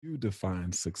You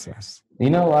define success.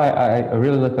 I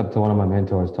really look up to one of my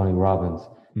mentors, Tony Robbins,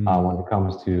 Mm, when it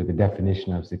comes to the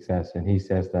definition of success. And he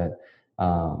says that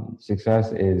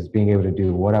success is being able to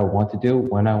do what I want to do,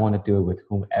 when I want to do it, with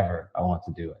whomever I want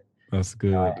to do it. that's And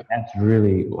good. that's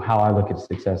really how I look at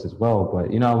success as well.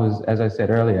 But, as I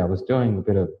said earlier, I was doing a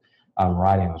bit of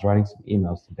writing. I was writing some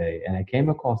emails today, and I came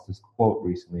across this quote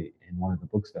recently in one of the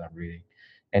books that I'm reading.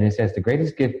 And it says, the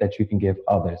greatest gift that you can give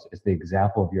others is the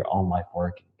example of your own life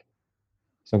working.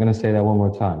 So I'm going to say that one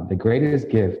more time. The greatest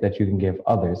gift that you can give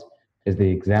others is the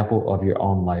example of your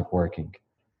own life working.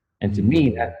 And to me,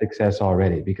 Mm, that's success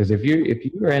already. Because if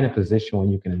you're in a position where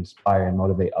you can inspire and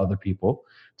motivate other people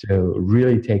to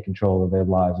really take control of their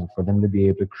lives and for them to be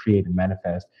able to create and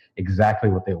manifest exactly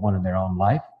what they want in their own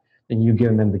life, then you've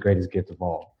given them the greatest gift of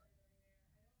all.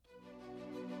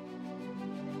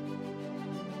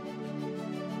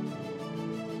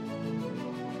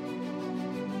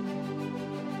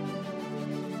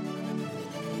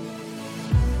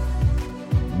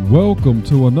 Welcome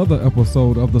to another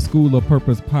episode of the School of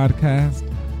Purpose podcast,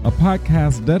 a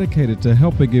podcast dedicated to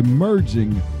helping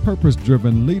emerging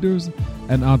purpose-driven leaders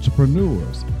and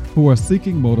entrepreneurs who are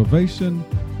seeking motivation,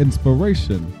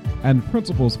 inspiration, and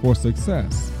principles for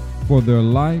success for their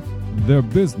life, their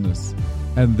business,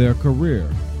 and their career.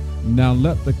 Now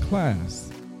let the class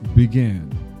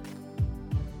begin.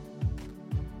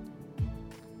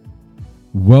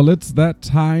 Well, it's that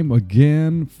time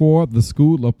again for the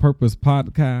School of Purpose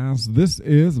podcast. This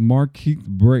is Markeith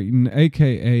Brayton,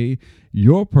 aka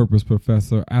your Purpose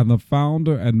Professor and the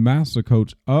founder and master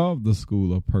coach of the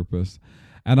School of Purpose.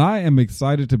 And I am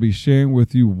excited to be sharing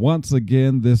with you once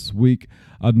again this week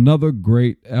another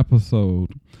great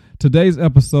episode. Today's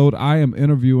episode, I am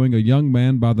interviewing a young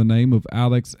man by the name of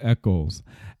Alex Eccles.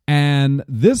 And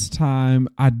this time,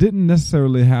 I didn't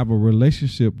necessarily have a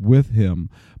relationship with him,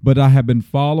 but I have been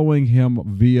following him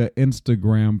via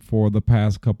Instagram for the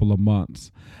past couple of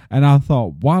months. And I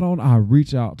thought, why don't I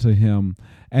reach out to him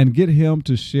and get him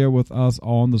to share with us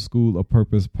on the School of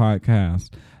Purpose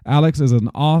podcast? Alex is an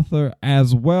author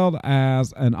as well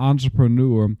as an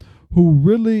entrepreneur who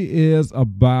really is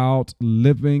about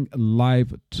living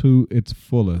life to its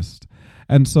fullest.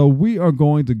 And so we are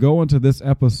going to go into this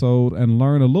episode and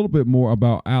learn a little bit more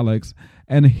about Alex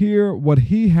and hear what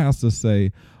he has to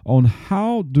say on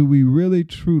how do we really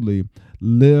truly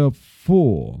live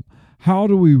full? How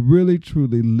do we really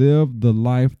truly live the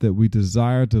life that we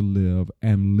desire to live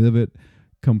and live it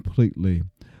completely?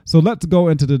 So let's go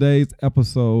into today's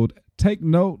episode. Take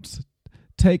notes,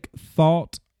 take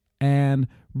thought, and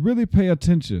really pay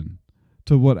attention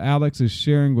to what Alex is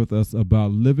sharing with us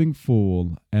about living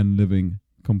full and living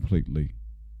completely.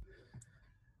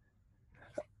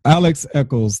 Alex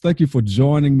Eccles, thank you for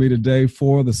joining me today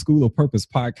for the School of Purpose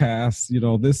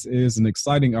podcast. This is an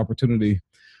exciting opportunity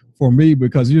for me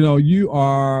because, you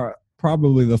are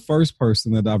probably the first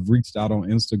person that I've reached out on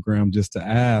Instagram just to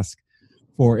ask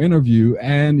for an interview,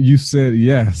 and you said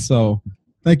yes. So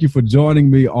thank you for joining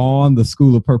me on the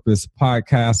School of Purpose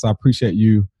podcast. I appreciate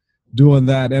you doing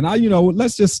that. And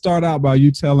let's just start out by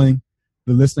you telling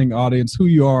the listening audience who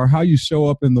you are, how you show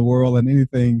up in the world, and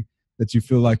anything that you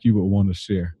feel like you would want to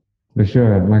share. For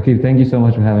sure. Markeith, thank you so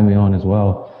much for having me on as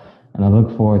well. And I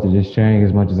look forward to just sharing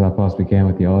as much as I possibly can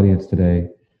with the audience today.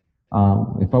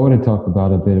 If I were to talk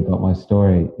about a bit about my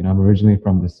story, I'm originally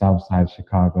from the South Side of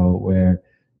Chicago, where,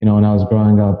 when I was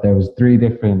growing up, there was three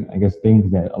different,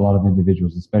 things that a lot of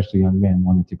individuals, especially young men,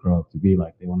 wanted to grow up to be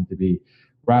like. They wanted to be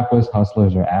rappers,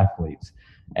 hustlers, or athletes.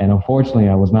 And unfortunately,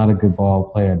 I was not a good ball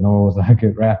player, nor was I a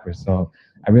good rapper. So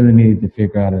I really needed to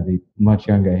figure out at a much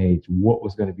younger age what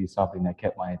was going to be something that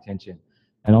kept my attention,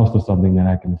 and also something that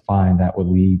I can find that would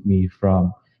lead me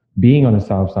from being on the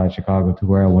South Side of Chicago to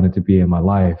where I wanted to be in my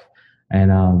life.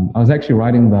 And I was actually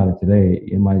writing about it today.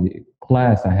 In my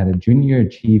class, I had a junior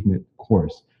achievement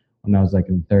course when I was like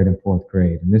in third and fourth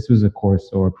grade. And this was a course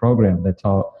or a program that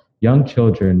taught young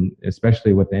children,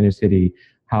 especially with the inner city,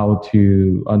 how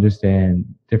to understand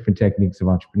different techniques of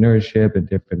entrepreneurship and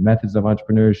different methods of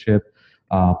entrepreneurship,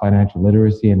 financial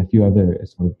literacy, and a few other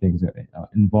sort of things that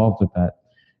involved with that.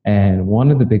 And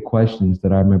one of the big questions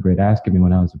that I remember it asking me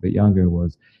when I was a bit younger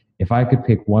was, if I could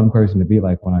pick one person to be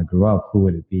like when I grew up, who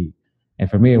would it be? And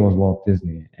for me, it was Walt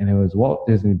Disney. And it was Walt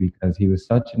Disney because he was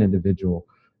such an individual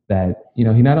that, he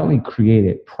not only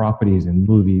created properties and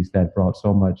movies that brought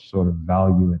so much sort of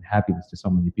value and happiness to so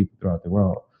many people throughout the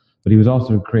world, but he was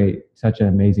also create such an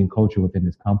amazing culture within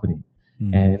his company.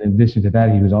 And in addition to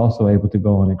that, he was also able to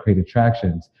go on and create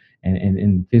attractions and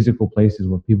in physical places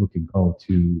where people could go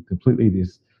to completely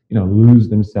just, lose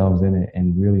themselves in it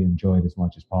and really enjoy it as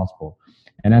much as possible.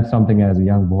 And that's something as a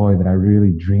young boy that I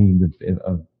really dreamed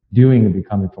of doing and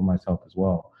becoming for myself as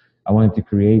well. I wanted to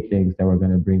create things that were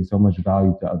going to bring so much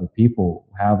value to other people,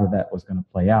 however that was going to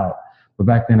play out. But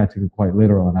back then I took it quite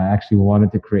literal, and I actually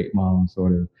wanted to create my own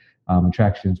sort of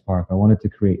attractions park. I wanted to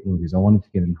create movies. I wanted to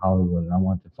get in Hollywood, and I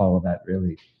wanted to follow that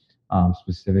really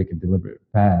specific and deliberate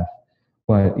path.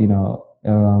 But,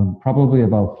 probably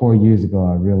about 4 years ago,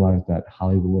 I realized that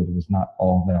Hollywood was not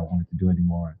all that I wanted to do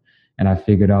anymore. And I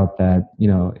figured out that,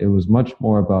 it was much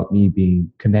more about me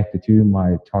being connected to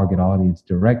my target audience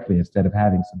directly instead of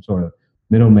having some sort of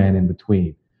middleman in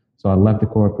between. So I left the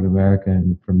corporate America,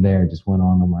 and from there just went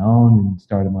on my own and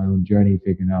started my own journey,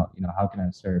 figuring out, how can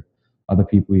I serve other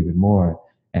people even more.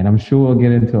 And I'm sure we'll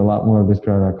get into a lot more of this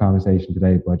throughout our conversation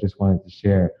today, but I just wanted to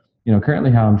share,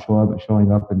 currently how I'm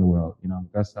showing up in the world. I'm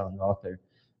a best-selling author.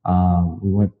 We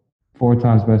went 4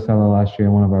 times bestseller last year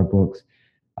in one of our books,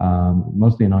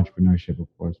 mostly in entrepreneurship, of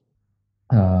course.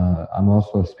 I'm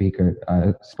also a speaker.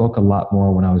 I spoke a lot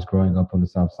more when I was growing up on the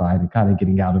South Side and kind of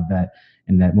getting out of that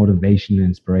and that motivation and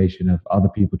inspiration of other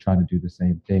people trying to do the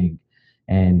same thing.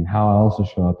 And how I also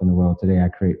show up in the world today, I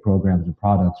create programs and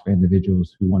products for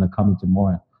individuals who want to come into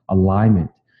more alignment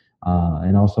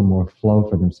and also more flow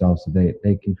for themselves so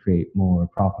they can create more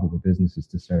profitable businesses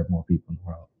to serve more people in the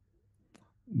world.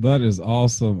 That is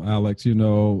awesome, Alex.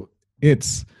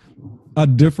 It's a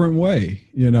different way.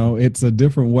 It's a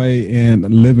different way in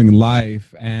living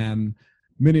life. And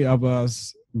many of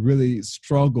us really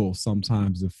struggle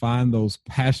sometimes to find those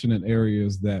passionate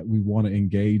areas that we want to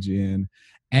engage in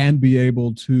and be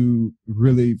able to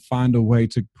really find a way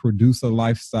to produce a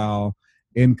lifestyle,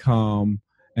 income,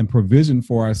 and provision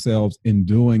for ourselves in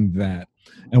doing that.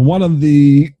 And one of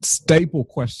the staple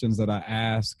questions that I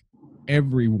ask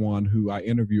everyone who I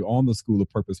interview on the School of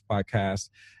Purpose podcast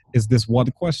is this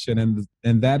one question,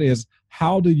 and that is,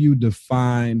 how do you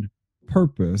define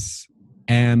purpose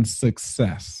and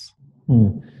success?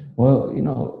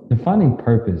 Well, defining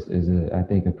purpose is, I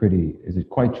think,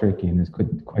 quite tricky, and it's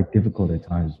quite difficult at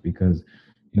times because,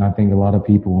 I think a lot of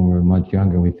people when we're much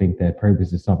younger, we think that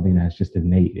purpose is something that's just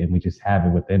innate and we just have it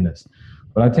within us.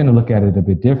 But I tend to look at it a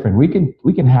bit different. We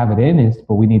can have it in us,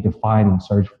 but we need to find and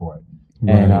search for it.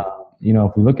 Right. And,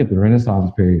 if we look at the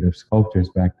Renaissance period of sculptors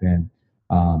back then,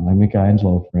 like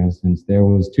Michelangelo, for instance, there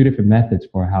was 2 different methods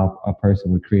for how a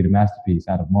person would create a masterpiece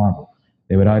out of marble.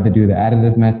 They would either do the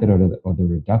additive method or the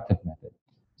reductive method.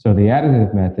 So the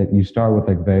additive method, you start with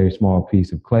a very small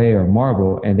piece of clay or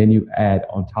marble, and then you add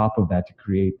on top of that to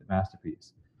create the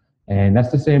masterpiece. And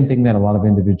that's the same thing that a lot of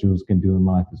individuals can do in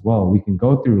life as well. We can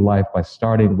go through life by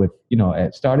starting with,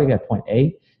 starting at point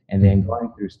A and then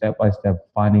going through step by step,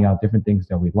 finding out different things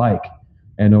that we like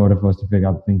in order for us to figure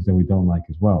out the things that we don't like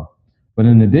as well. But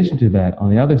in addition to that, on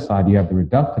the other side, you have the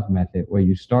reductive method where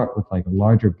you start with like a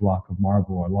larger block of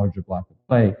marble or a larger block of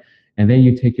clay, and then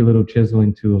you take your little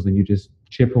chiseling tools and you just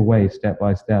chip away step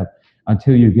by step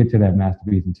until you get to that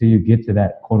masterpiece, until you get to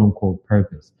that quote unquote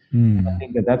purpose. And I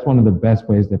think that that's one of the best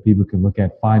ways that people can look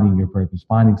at finding your purpose,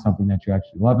 finding something that you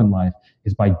actually love in life,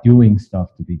 is by doing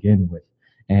stuff to begin with.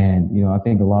 And, I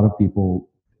think a lot of people,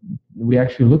 we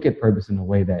actually look at purpose in a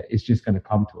way that it's just going to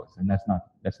come to us. And that's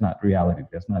not reality.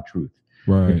 That's not truth.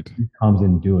 Right. It comes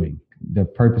in doing. The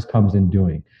purpose comes in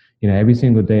doing. Every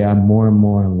single day I'm more and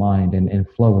more aligned and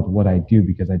flow with what I do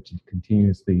because I just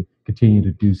continuously continue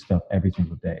to do stuff every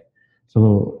single day.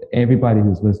 So everybody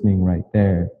who's listening right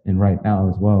there and right now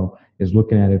as well is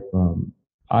looking at it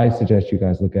I suggest you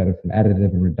guys look at it from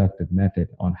additive and reductive method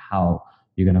on how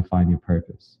you're going to find your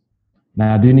purpose.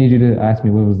 Now, I do need you to ask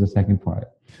me what was the second part.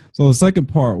 So the second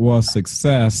part was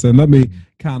success. And let me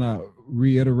kind of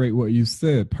reiterate what you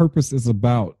said. Purpose is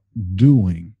about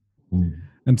doing.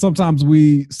 And sometimes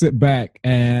we sit back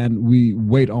and we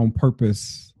wait on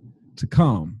purpose to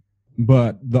come.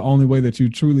 But the only way that you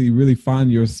truly really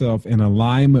find yourself in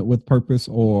alignment with purpose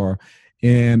or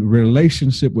in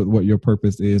relationship with what your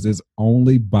purpose is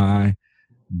only by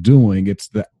doing. It's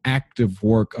the active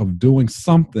work of doing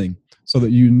something so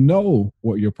that you know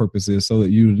what your purpose is, so that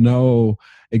you know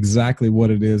exactly what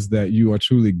it is that you are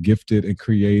truly gifted and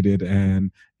created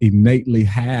and innately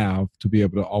have to be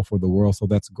able to offer the world. So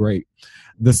that's great.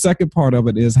 The second part of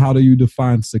it is, how do you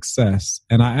define success?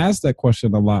 And I ask that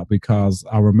question a lot because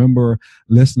I remember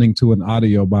listening to an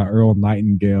audio by Earl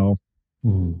Nightingale,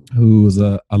 who's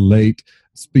a late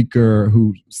speaker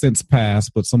who since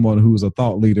passed, but someone who's a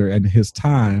thought leader in his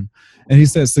time. And he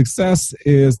said, success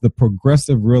is the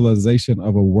progressive realization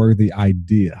of a worthy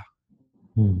idea.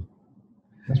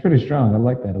 That's pretty strong. I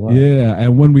like that a lot. Yeah.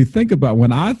 And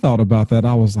when I thought about that,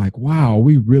 I was like, wow,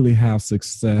 we really have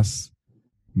success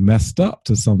messed up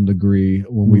to some degree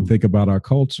when we think about our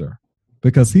culture,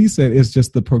 because he said it's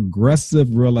just the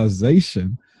progressive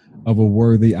realization of a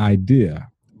worthy idea,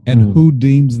 and who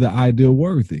deems the idea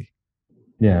worthy.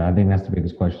 Yeah, I think that's the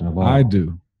biggest question of all. I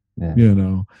do.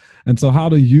 Yeah. And so how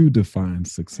do you define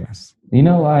success? I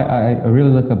really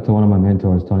look up to one of my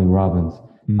mentors, Tony Robbins,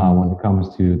 when it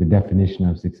comes to the definition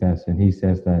of success. And he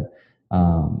says that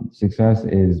success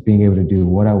is being able to do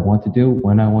what I want to do,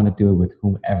 when I want to do it, with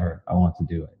whomever I want to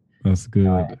do it. That's good.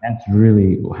 That's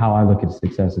really how I look at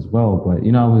success as well. But,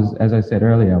 as I said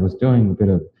earlier, I was doing a bit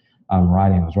of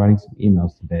writing. I was writing some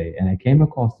emails today, and I came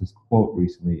across this quote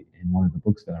recently in one of the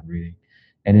books that I'm reading.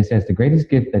 And it says, the greatest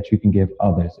gift that you can give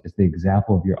others is the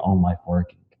example of your own life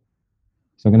working.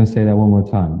 So I'm going to say that one more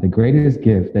time. The greatest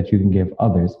gift that you can give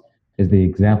others is the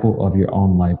example of your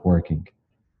own life working.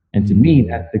 And to me,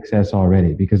 that's success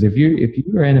already. Because if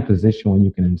you're in a position where you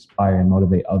can inspire and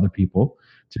motivate other people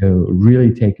to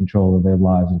really take control of their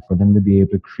lives and for them to be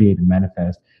able to create and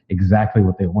manifest exactly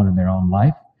what they want in their own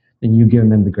life, then you're giving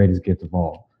them the greatest gift of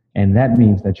all. And that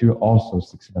means that you're also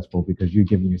successful because you're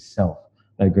giving yourself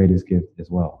that greatest gift as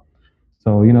well.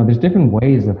 So, there's different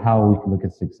ways of how we can look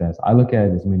at success. I look at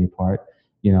it as many parts.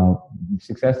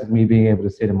 Success is me being able to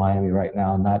sit in Miami right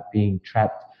now, not being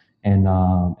trapped and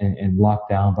locked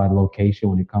down by location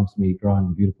when it comes to me growing a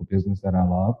beautiful business that I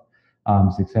love.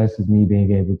 Success is me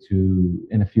being able to,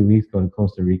 in a few weeks, go to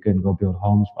Costa Rica and go build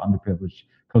homes for underprivileged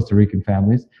Costa Rican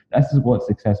families. That's just what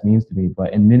success means to me.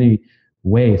 But in many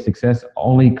ways, success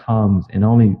only comes and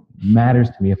only matters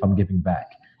to me if I'm giving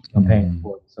back. I'm paying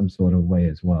for it some sort of way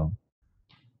as well.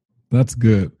 That's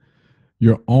good.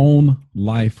 Your own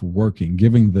life working,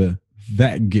 giving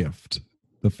that gift,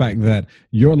 the fact that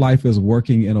your life is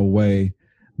working in a way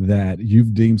that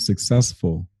you've deemed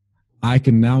successful. I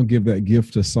can now give that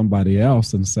gift to somebody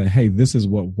else and say, hey, this is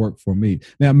what worked for me.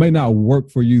 Now, it may not work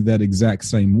for you that exact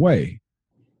same way,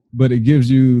 but it gives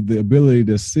you the ability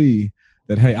to see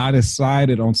that, hey, I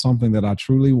decided on something that I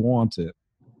truly wanted,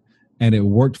 and it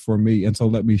worked for me. And so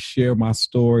let me share my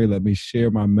story. Let me share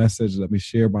my message. Let me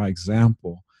share my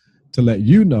example to let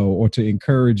you know, or to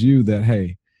encourage you that,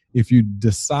 hey, if you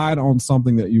decide on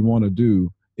something that you want to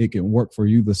do, it can work for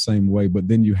you the same way, but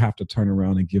then you have to turn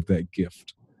around and give that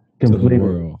gift completely to the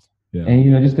world. Yeah.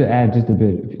 And, just to add just a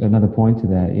bit, another point to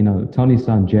that, Tony's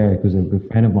son, Jarek, who's a good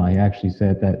friend of mine, he actually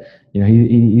said that,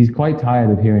 he's quite tired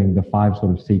of hearing the 5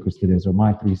 sort of secrets to this, or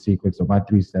my 3 secrets, or my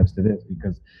 3 steps to this,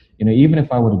 because, even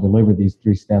if I were to deliver these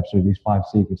 3 steps or these 5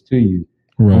 secrets to you,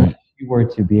 right, if you were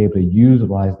to be able to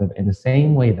utilize them in the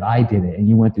same way that I did it, and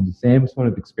you went through the same sort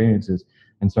of experiences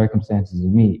and circumstances as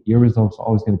me, your results are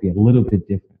always going to be a little bit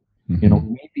different.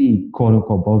 Maybe quote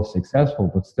unquote both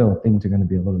successful, but still things are going to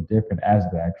be a little different as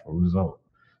the actual result.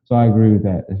 So I agree with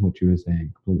that. That's what you were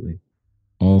saying completely.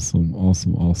 Awesome.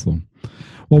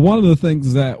 Well, one of the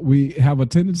things that we have a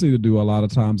tendency to do a lot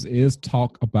of times is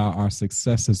talk about our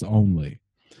successes only.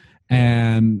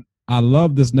 And I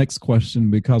love this next question,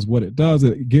 because what it does,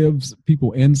 it gives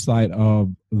people insight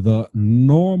of the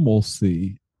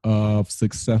normalcy of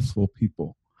successful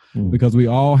people, because we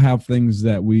all have things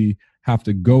that we have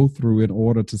to go through in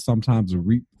order to sometimes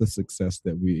reap the success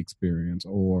that we experience,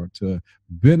 or to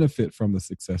benefit from the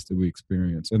success that we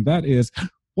experience. And that is,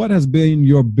 what has been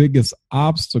your biggest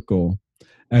obstacle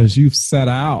as you've set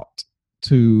out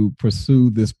to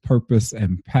pursue this purpose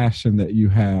and passion that you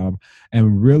have?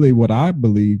 And really what I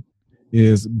believe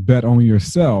is bet on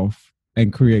yourself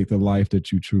and create the life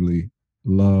that you truly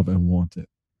love and wanted.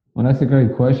 Well, that's a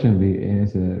great question, and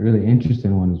it's a really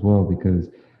interesting one as well, because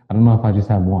I don't know if I just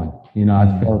have one.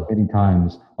 I've failed many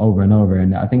times over and over.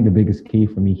 And I think the biggest key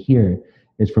for me here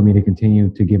is for me to continue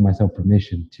to give myself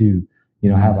permission to,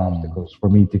 have obstacles, for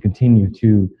me to continue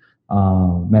to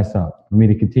mess up, for me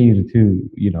to continue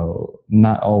to,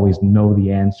 not always know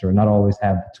the answer, not always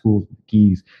have the tools, the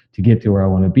keys to get to where I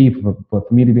want to be, but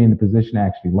for me to be in the position to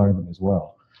actually learn them as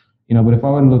well. But if I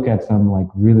were to look at some like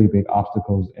really big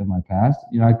obstacles in my past,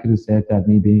 I could have said that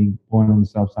me being born on the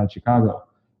south side of Chicago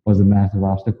was a massive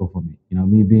obstacle for me.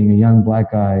 Me being a young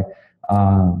Black guy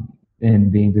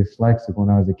and being dyslexic when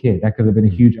I was a kid, that could have been a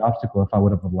huge obstacle if I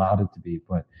would have allowed it to be,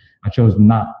 but I chose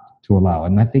not to allow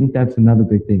it. And I think that's another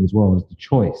big thing as well, is the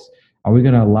choice. Are we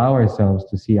going to allow ourselves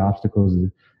to see obstacles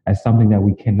as something that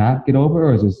we cannot get over,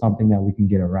 or is it something that we can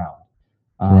get around?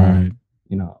 Right.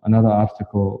 Another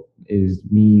obstacle is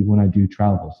me when I do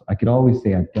travels. I could always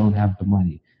say I don't have the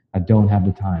money. I don't have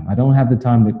the time. I don't have the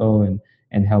time to go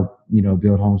and help,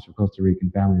 build homes for Costa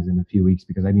Rican families in a few weeks,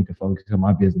 because I need to focus on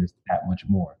my business that much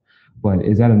more. But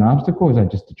is that an obstacle, or is that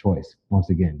just a choice once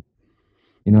again?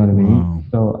 You know what I mean? Wow.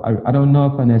 So I don't know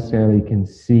if I necessarily can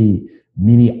see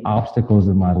many obstacles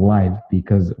in my life,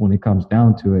 because when it comes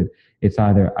down to it, it's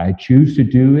either I choose to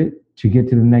do it to get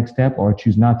to the next step, or I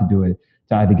choose not to do it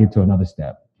to either get to another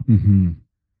step. Mm-hmm.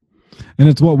 And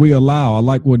it's what we allow. I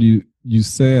like what you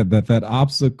said, that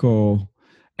obstacle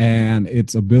and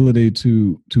its ability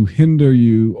to hinder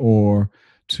you or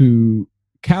to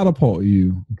catapult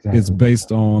you is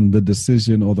based on the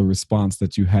decision or the response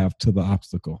that you have to the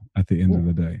obstacle at the end of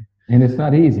the day. And it's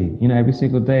not easy. Every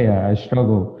single day I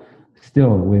struggle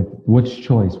still with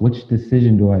which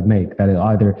decision do I make that will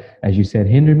either, as you said,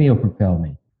 hinder me or propel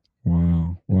me.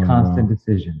 Wow. Constant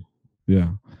decision. Yeah.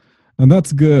 And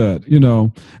that's good,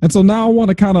 And so now I want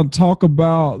to kind of talk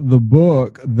about the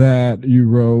book that you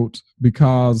wrote,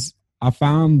 because I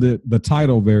found the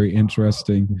title very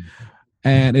interesting.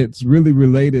 And it's really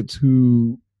related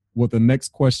to what the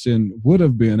next question would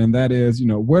have been. And that is,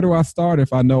 where do I start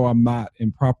if I know I'm not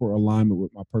in proper alignment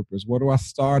with my purpose? Where do I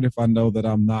start if I know that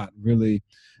I'm not really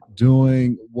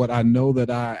doing what I know that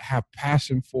I have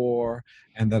passion for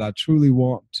and that I truly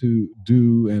want to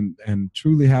do and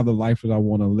truly have the life that I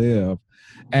want to live?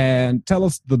 And tell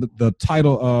us the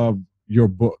title of your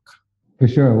book. For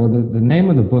sure. Well, the name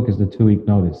of the book is The 2-Week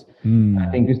Notice. I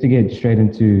think just to get straight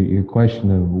into your question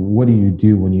of what do you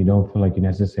do when you don't feel like you're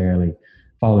necessarily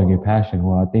following your passion?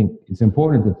 Well, I think it's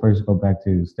important to first go back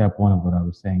to step one of what I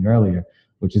was saying earlier,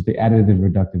 which is the additive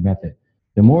reductive method.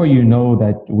 The more you know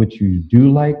that what you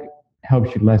do like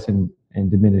helps you lessen and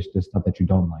diminish the stuff that you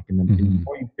don't like. And then the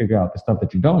more you figure out the stuff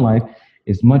that you don't like,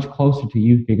 it's much closer to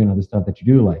you figuring out the stuff that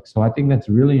you do like. So I think that's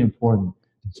really important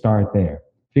to start there.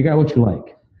 Figure out what you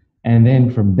like. And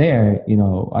then from there,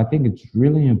 I think it's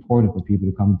really important for people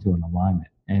to come into an alignment.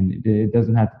 And it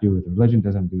doesn't have to do with religion,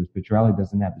 doesn't have to do with spirituality,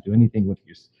 doesn't have to do anything with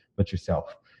but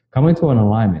yourself. Come into an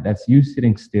alignment. That's you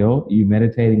sitting still, you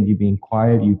meditating, you being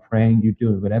quiet, you praying, you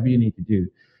doing whatever you need to do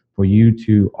for you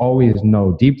to always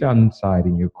know deep down inside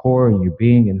in your core and your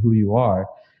being and who you are,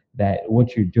 that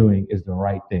what you're doing is the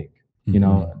right thing.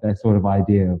 That sort of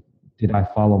idea of, did I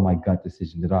follow my gut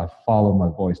decision? Did I follow my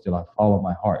voice? Did I follow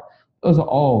my heart? Those are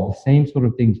all the same sort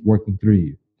of things working through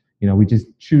you. We just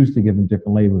choose to give them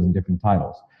different labels and different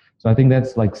titles. So I think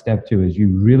that's like step 2, is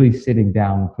you really sitting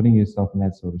down and putting yourself in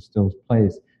that sort of still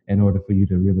place in order for you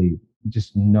to really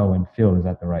just know and feel, is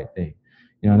that the right thing?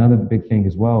 Another big thing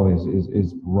as well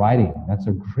is writing. That's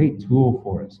a great tool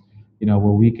for us, where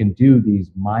we can do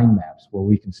these mind maps, where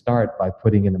we can start by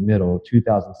putting in the middle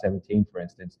 2017, for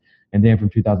instance, and then from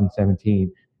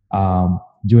 2017,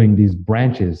 doing these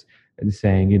branches and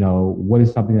saying, what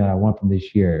is something that I want from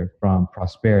this year, from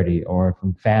prosperity or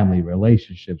from family,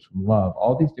 relationships, from love,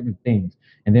 all these different things.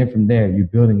 And then from there, you're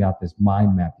building out this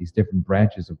mind map, these different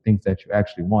branches of things that you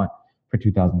actually want for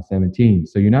 2017.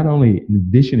 So you're not only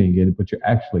envisioning it, but you're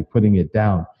actually putting it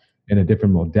down in a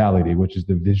different modality, which is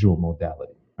the visual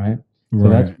modality, right? So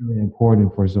that's really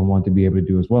important for someone to be able to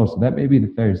do as well. So that may be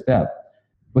the third step.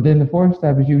 But then the fourth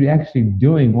step is you actually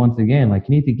doing, once again, like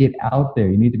you need to get out there.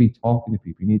 You need to be talking to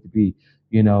people. You need to be,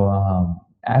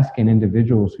 asking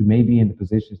individuals who may be in the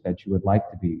positions that you would like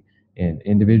to be in,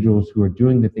 individuals who are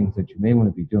doing the things that you may want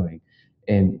to be doing.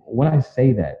 And when I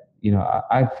say that,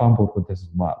 I fumbled with this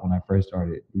a lot when I first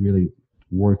started really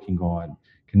working on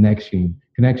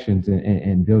connections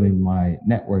and building my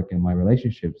network and my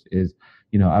relationships is,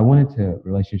 I went into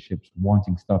relationships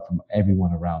wanting stuff from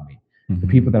everyone around me. The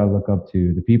people that I look up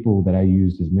to, the people that I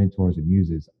used as mentors and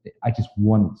muses, I just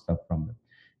wanted stuff from them.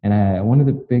 And one of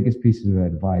the biggest pieces of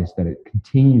advice that it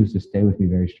continues to stay with me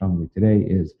very strongly today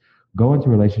is go into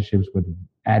relationships with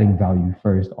adding value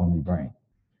first on the brain.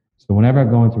 So whenever I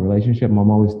go into a relationship, I'm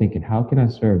always thinking, how can I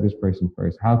serve this person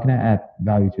first? How can I add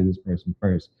value to this person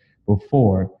first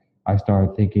before I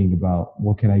start thinking about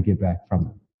what can I get back from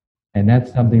them? And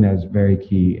that's something that's very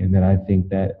key, and that I think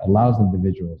that allows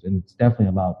individuals, and it's definitely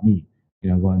allowed me,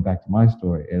 going back to my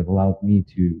story, it allowed me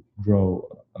to grow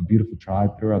a beautiful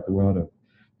tribe throughout the world of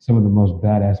some of the most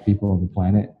badass people on the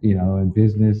planet, in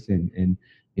business and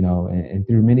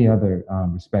through many other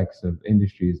respects of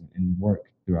industries and work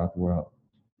throughout the world.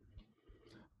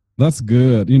 That's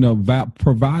good.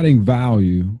 Providing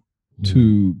value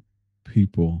to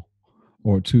people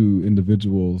or to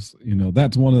individuals,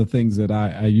 that's one of the things that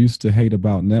I used to hate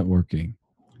about networking.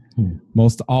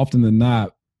 Most often than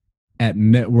not, at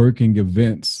networking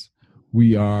events,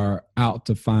 we are out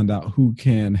to find out who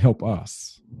can help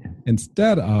us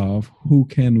instead of who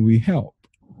can we help.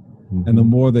 And the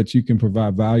more that you can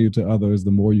provide value to others, the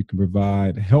more you can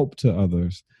provide help to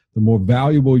others, the more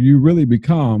valuable you really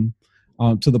become,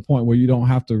 to the point where you don't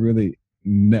have to really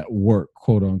network,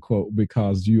 quote unquote,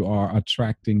 because you are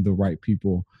attracting the right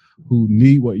people who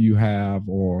need what you have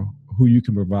or who you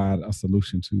can provide a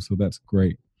solution to. So that's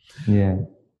great. Yeah.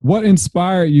 What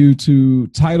inspired you to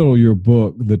title your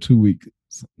book The 2 Week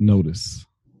Notice?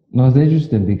 No, it's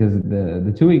interesting because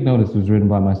the 2 week notice was written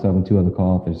by myself and two other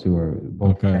co-authors who are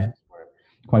both friends for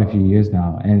quite a few years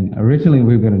now. And originally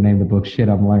we were going to name the book Shit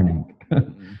I'm Learning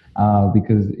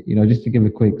because, just to give a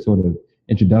quick sort of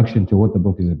introduction to what the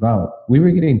book is about, we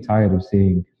were getting tired of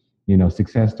seeing,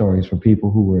 success stories from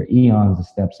people who were eons of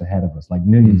steps ahead of us, like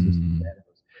millions of steps ahead of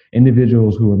us,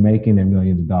 individuals who were making their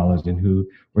millions of dollars and who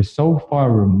were so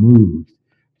far removed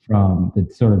from the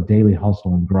sort of daily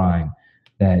hustle and grind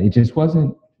that it just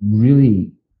wasn't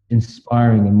really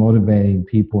inspiring and motivating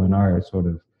people in our sort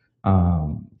of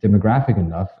demographic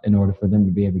enough in order for them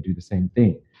to be able to do the same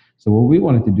thing. So what we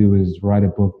wanted to do is write a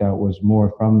book that was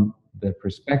more from the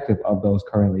perspective of those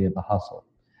currently in the hustle.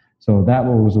 So that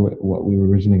was what we were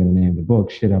originally going to name the book,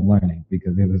 Shit I'm Learning,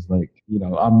 because it was like,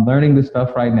 I'm learning this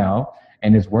stuff right now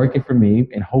and it's working for me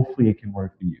and hopefully it can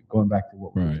work for you, going back to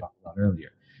what we were talking about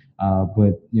earlier.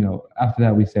 But after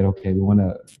that, we said, okay, we want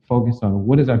to focus on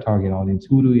what is our target audience?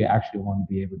 Who do we actually want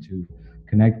to be able to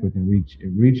connect with and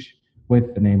reach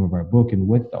with the name of our book and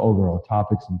with the overall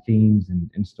topics and themes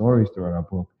and stories throughout our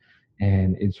book.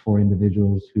 And it's for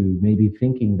individuals who may be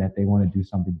thinking that they want to do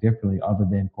something differently other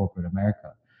than corporate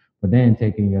America. But then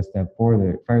taking a step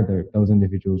further, those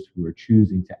individuals who are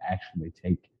choosing to actually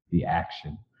take the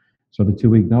action. So the 2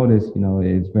 week notice,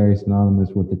 is very synonymous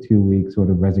with the 2 week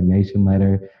sort of resignation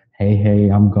letter. Hey,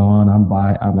 I'm gone,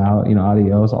 I'm out,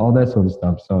 adios, all that sort of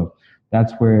stuff. So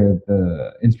that's where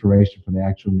the inspiration for the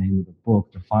actual name of the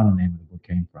book, the final name of the book,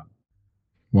 came from.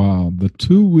 Wow, the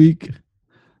 2 weeks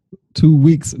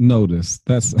notice.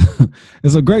 That's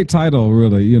it's a great title,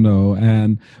 really,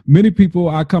 and many people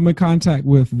I come in contact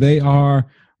with, they are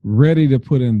ready to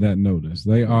put in that notice.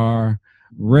 They are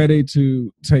ready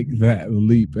to take that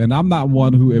leap. And I'm not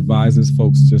one who advises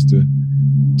folks just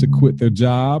to quit their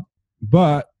job,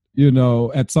 but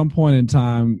at some point in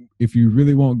time, if you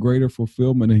really want greater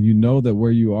fulfillment and you know that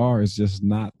where you are is just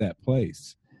not that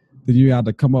place, then you got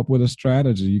to come up with a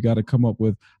strategy. You got to come up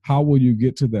with how will you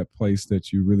get to that place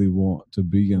that you really want to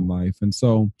be in life. And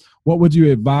so what would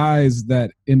you advise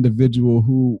that individual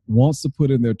who wants to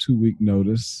put in their 2 week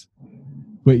notice,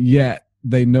 but yet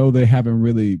they know they haven't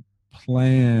really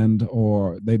planned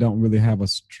or they don't really have a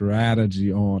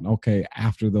strategy on, okay,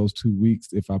 after those 2 weeks,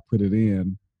 if I put it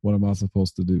in, what am I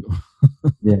supposed to do?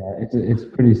 Yeah, it's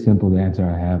pretty simple. The answer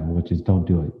I have, which is don't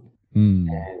do it. And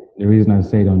the reason I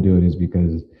say don't do it is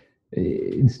because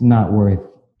it's not worth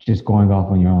just going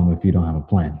off on your own if you don't have a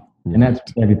plan. Right. And that's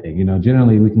everything.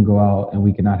 Generally we can go out and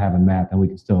we cannot have a map and we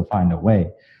can still find a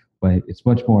way, but it's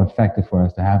much more effective for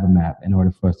us to have a map in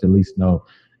order for us to at least know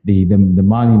the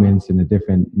monuments and the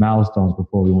different milestones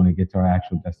before we want to get to our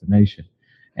actual destination.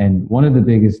 And one of the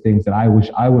biggest things that I wish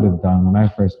I would have done when I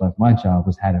first left my job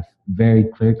was had a very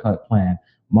clear-cut plan,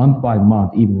 month by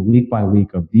month, even week by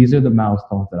week, of these are the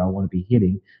milestones that I want to be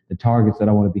hitting, the targets that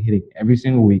I want to be hitting every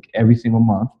single week, every single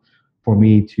month, for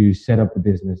me to set up the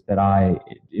business that I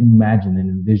imagined and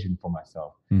envisioned for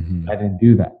myself. Mm-hmm. I didn't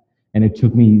do that. And it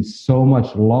took me so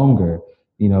much longer,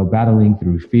 battling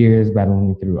through fears,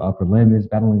 battling through upper limits,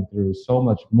 battling through so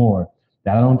much more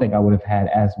that I don't think I would have had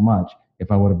as much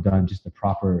if I would have done just the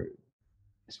proper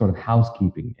sort of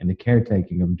housekeeping and the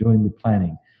caretaking of doing the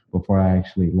planning before I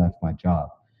actually left my job.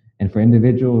 And for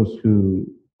individuals who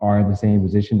are in the same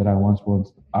position that I was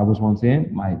once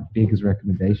in, my biggest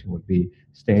recommendation would be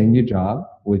stay in your job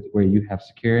where you have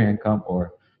secure income,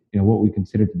 or what we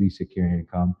consider to be secure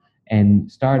income,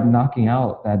 and start knocking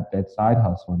out that side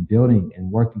hustle and building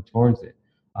and working towards it.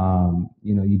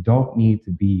 You don't need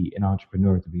to be an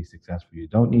entrepreneur to be successful. You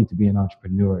don't need to be an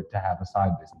entrepreneur to have a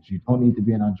side business. You don't need to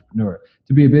be an entrepreneur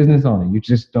to be a business owner. You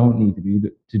just don't need to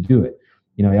do it.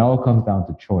 It all comes down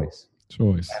to choice.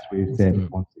 As we've said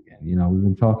once again, we've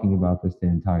been talking about this the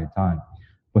entire time.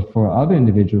 But for other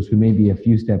individuals who may be a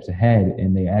few steps ahead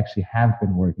and they actually have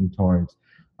been working towards,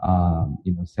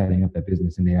 setting up that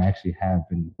business, and they actually have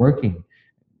been working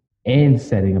and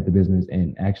setting up the business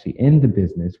and actually in the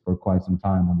business for quite some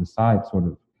time on the side sort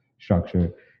of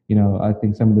structure, I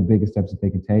think some of the biggest steps that they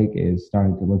can take is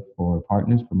starting to look for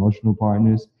partners, promotional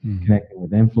partners, connecting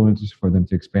with influencers for them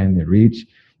to expand their reach,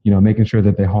 making sure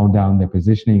that they hone down their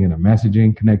positioning and their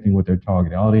messaging, connecting with their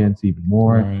target audience even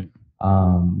more. Right.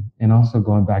 And also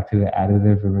going back to the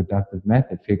additive and reductive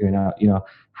method, figuring out,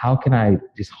 how can I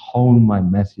just hone my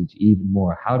message even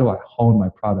more? How do I hone my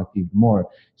product even more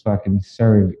so I can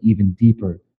serve even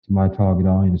deeper to my target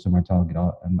audience or my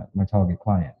target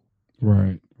client?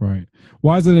 Right.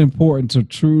 Why is it important to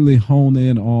truly hone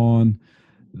in on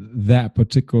that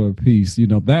particular piece?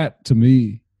 That to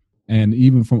me, and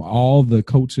even from all the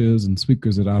coaches and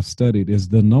speakers that I've studied, is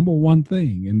the number one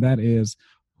thing, and that is,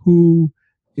 who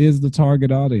is the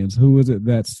target audience? Who is it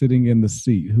that's sitting in the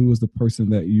seat? Who is the person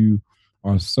that you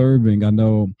are serving? I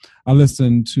know I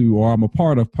listen to, or I'm a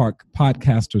part of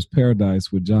Podcasters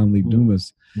Paradise with John Lee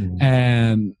Dumas,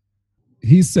 and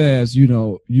he says,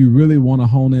 you really want to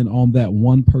hone in on that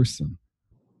one person.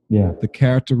 Yeah. The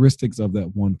characteristics of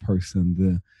that one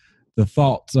person, the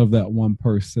thoughts of that one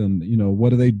person, what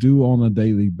do they do on a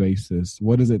daily basis?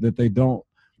 What is it that they don't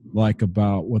like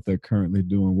about what they're currently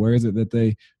doing? Where is it that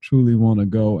they truly want to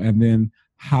go? And then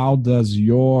how does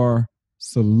your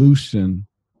solution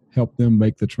help them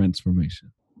make the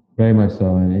transformation? Very much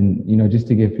so. And just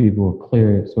to give people a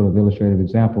clear sort of illustrative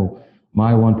example,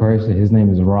 my one person, his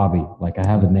name is Robbie. Like, I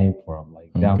have a name for him,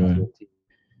 like down to a T.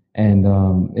 And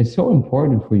it's so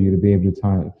important for you to be able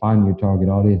to find your target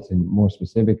audience, and more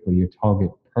specifically, your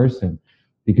target person,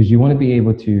 because you want to be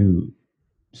able to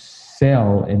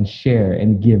sell and share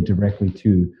and give directly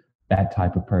to that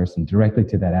type of person, directly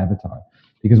to that avatar.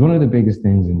 Because one of the biggest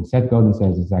things, and Seth Godin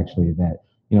says, is actually that,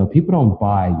 people don't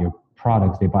buy your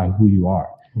products, they buy who you are.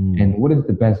 And what is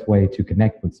the best way to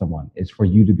connect with someone? Is for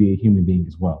you to be a human being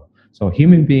as well. So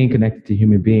human being connected to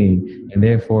human being, and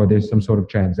therefore there's some sort of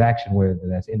transaction, whether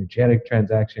that's energetic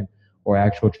transaction or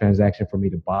actual transaction for me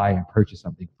to buy and purchase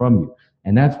something from you.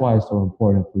 And that's why it's so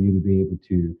important for you to be able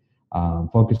to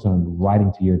focus on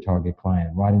writing to your target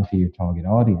client, writing to your target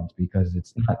audience, because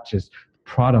it's not just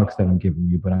products that I'm giving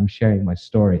you, but I'm sharing my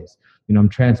stories. I'm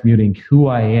transmuting who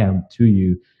I am to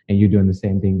you, and you're doing the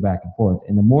same thing back and forth.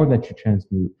 And the more that you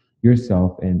transmute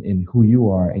yourself and who you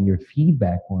are and your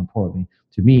feedback, more importantly,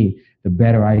 to me, the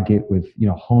better I get with,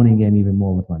 honing in even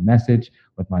more with my message,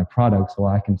 with my product, so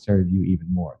I can serve you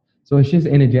even more. So it's just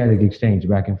energetic exchange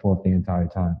back and forth the entire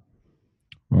time.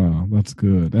 Wow, that's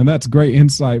good. And that's great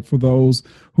insight for those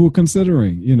who are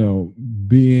considering,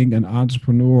 being an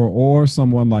entrepreneur, or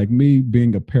someone like me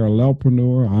being a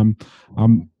parallelpreneur.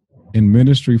 I'm in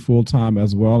ministry full time,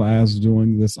 as well as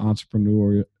doing this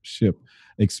entrepreneurship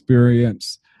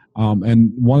experience.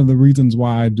 And one of the reasons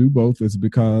why I do both is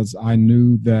because I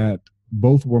knew that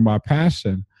both were my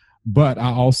passion, but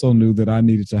I also knew that I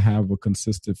needed to have a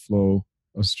consistent flow,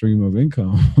 a stream of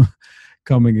income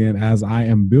coming in as I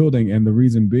am building. And the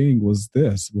reason being was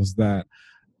that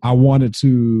I wanted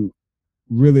to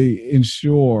really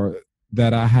ensure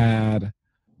that I had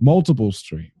multiple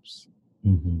streams.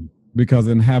 Mm-hmm. Because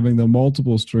in having the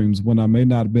multiple streams, when I may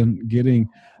not have been getting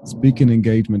speaking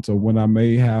engagements, or when I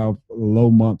may have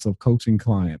low months of coaching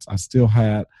clients, I still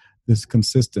had this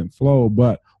consistent flow.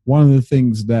 But one of the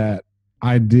things that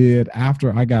I did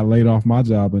after I got laid off my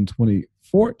job in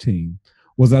 2014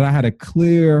 was that I had a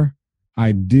clear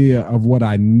idea of what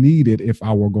I needed if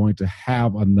I were going to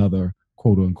have another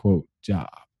quote unquote job.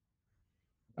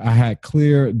 I had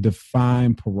clear,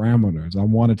 defined parameters. I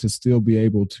wanted to still be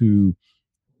able to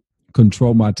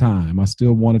control my time. I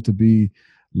still wanted to be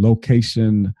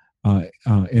location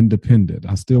independent.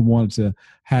 I still wanted to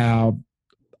have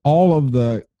all of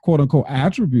the quote unquote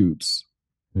attributes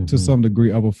to some degree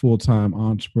of a full-time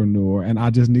entrepreneur. And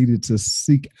I just needed to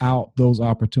seek out those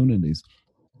opportunities.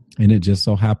 And it just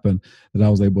so happened that I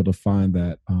was able to find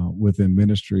that within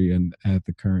ministry and at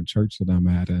the current church that I'm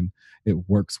at. And it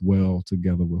works well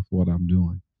together with what I'm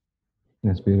doing.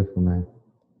 That's beautiful, man.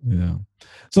 Yeah.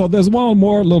 So there's one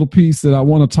more little piece that I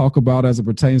want to talk about as it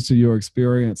pertains to your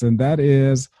experience, and that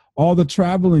is all the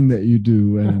traveling that you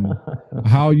do and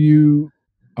how you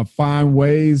find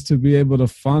ways to be able to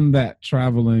fund that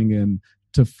traveling and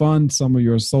to fund some of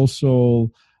your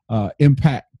social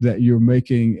impact that you're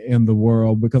making in the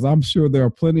world, because I'm sure there are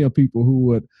plenty of people who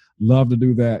would love to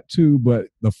do that too. But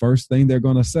the first thing they're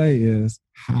going to say is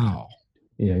how.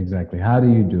 Yeah, exactly. How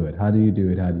do you do it? How do you do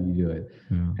it? How do you do it?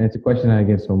 Yeah. And it's a question that I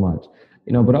get so much,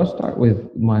 but I'll start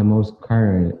with my most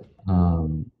current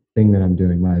thing that I'm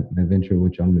doing, my venture,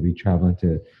 which I'm going to be traveling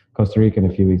to Costa Rica in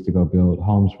a few weeks to go build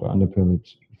homes for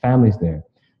underprivileged families there.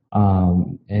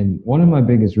 And one of my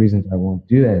biggest reasons I want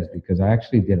to do that is because I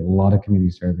actually did a lot of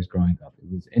community service growing up.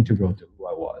 It was integral to who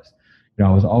I was. I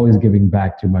was always giving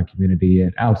back to my community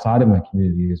and outside of my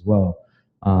community as well.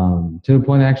 To the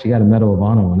point I actually got a Medal of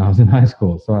Honor when I was in high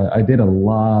school. So I did a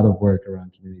lot of work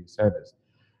around community service.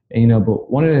 And, but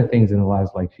one of the things in the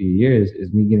last few years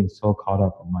is me getting so caught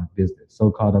up in my business, so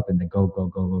caught up in the go,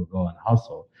 and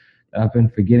hustle, that I've been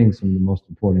forgetting some of the most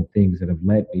important things that have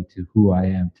led me to who I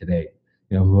am today,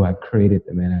 who I've created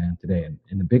the man I am today.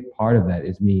 And the big part of that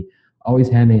is me always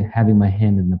having my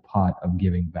hand in the pot of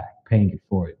giving back, paying it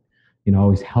forward,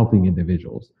 always helping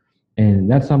individuals.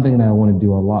 And that's something that I want to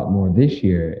do a lot more this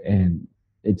year. And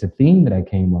it's a theme that I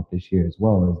came up this year as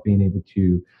well, as being able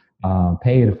to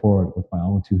pay it forward with my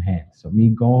own two hands. So me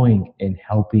going and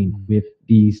helping with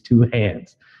these two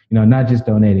hands, not just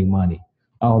donating money,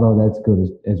 although that's good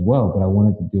as well, but I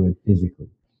wanted to do it physically.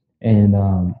 And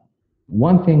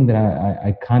one thing that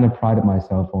I kind of prided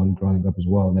myself on growing up as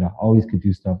well, that I always could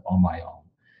do stuff on my own.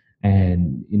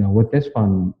 And, with this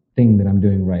fun thing that I'm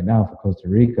doing right now for Costa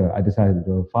Rica, I decided to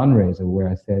do a fundraiser where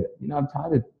I said, I'm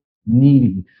tired of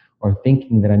needing or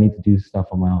thinking that I need to do stuff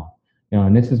on my own.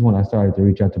 And this is when I started to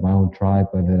reach out to my own tribe,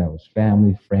 whether that was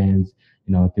family, friends,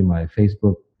 through my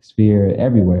Facebook sphere,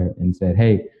 everywhere, and said,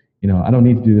 hey, I don't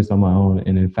need to do this on my own.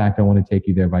 And in fact, I want to take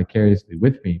you there vicariously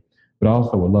with me, but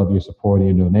also would love your support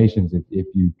and your donations if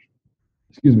you,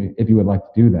 if you would like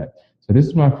to do that. So this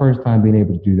is my first time being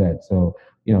able to do that. So,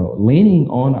 leaning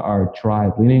on our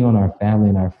tribe, leaning on our family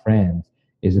and our friends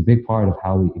is a big part of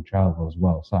how we can travel as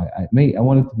well. So I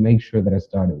wanted to make sure that I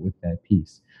started with that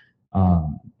piece.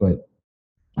 But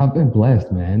I've been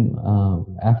blessed, man.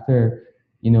 After,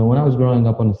 when I was growing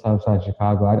up on the south side of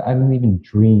Chicago, I didn't even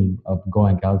dream of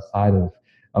going outside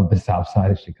of the south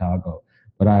side of Chicago.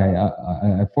 But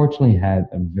I fortunately had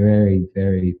a very,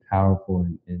 very powerful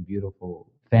and beautiful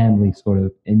family, sort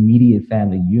of immediate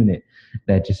family unit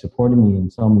that just supported me in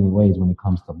so many ways when it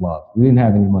comes to love. We didn't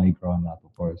have any money growing up,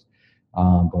 of course.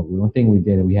 But one thing we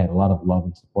did, we had a lot of love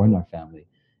and support in our family.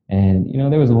 And,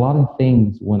 there was a lot of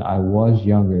things when I was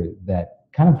younger that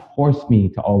kind of forced me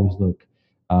to always look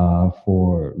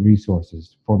for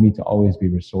resources, for me to always be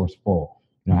resourceful.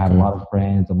 I had a lot of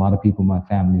friends, a lot of people in my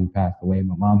family who passed away.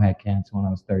 My mom had cancer when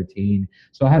I was 13.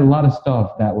 So I had a lot of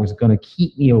stuff that was going to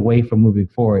keep me away from moving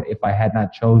forward if I had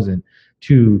not chosen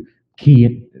to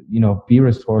be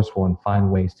resourceful and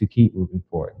find ways to keep moving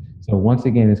forward. So once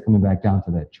again, it's coming back down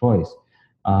to that choice.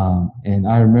 And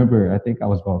I remember, I think I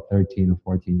was about 13 or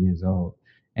 14 years old,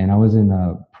 and I was in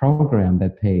a program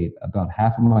that paid about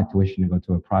half of my tuition to go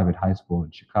to a private high school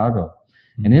in Chicago.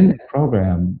 Mm-hmm. And in that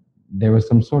program, there was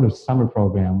some sort of summer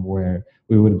program where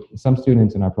some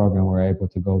students in our program were able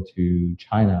to go to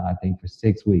China, I think, for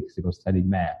 6 weeks to go study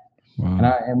math. Wow. And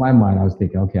in my mind, I was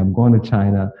thinking, okay, I'm going to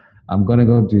China. I'm going to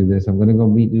go do this. I'm going to go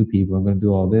meet new people. I'm going to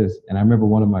do all this. And I remember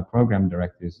one of my program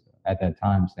directors at that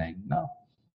time saying, no,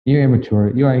 you're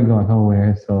immature. You ain't going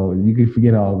nowhere. So you can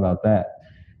forget all about that.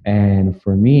 And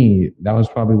for me, that was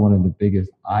probably one of the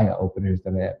biggest eye openers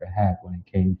that I ever had when it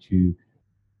came to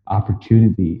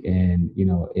opportunity. And,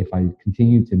 if I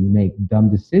continued to make dumb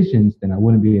decisions, then I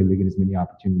wouldn't be able to get as many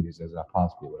opportunities as I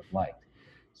possibly would have liked.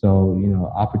 So,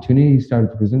 opportunities started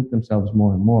to present themselves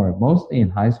more and more, mostly in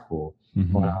high school,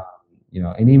 mm-hmm. when,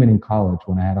 and even in college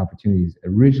when I had opportunities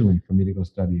originally for me to go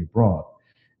study abroad.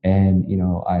 And,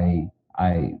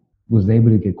 I was able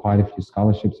to get quite a few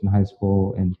scholarships in high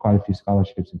school and quite a few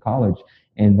scholarships in college.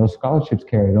 And those scholarships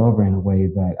carried over in a way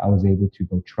that I was able to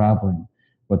go traveling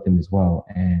with them as well.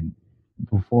 And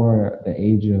before the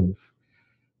age of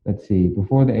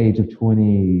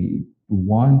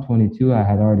 21, 22, I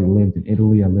had already lived in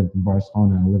Italy. I lived in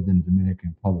Barcelona. I lived in the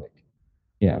Dominican Republic.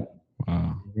 Yeah.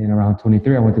 Wow. And around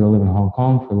 23, I went to go live in Hong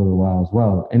Kong for a little while as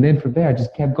well. And then from there, I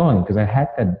just kept going because I had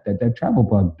that travel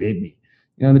bug bit me.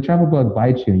 The travel bug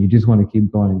bites you and you just want to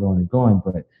keep going and going and going.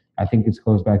 But I think this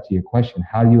goes back to your question.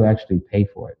 How do you actually pay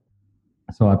for it?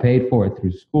 So I paid for it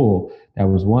through school. That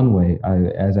was one way.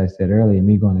 As I said earlier,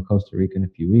 me going to Costa Rica in a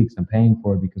few weeks, I'm paying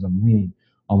for it because I'm leaning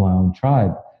on my own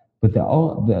tribe. But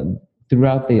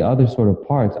throughout the other sort of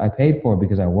parts, I paid for it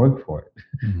because I worked for it.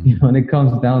 Mm-hmm. And it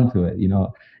comes down to it.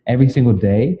 Every single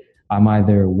day, I'm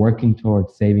either working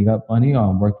towards saving up money or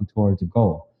I'm working towards a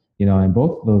goal. And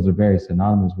both of those are very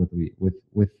synonymous with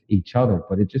each other.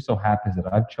 But it just so happens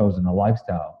that I've chosen a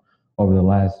lifestyle over the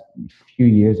last few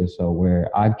years or so where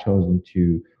I've chosen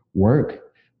to work,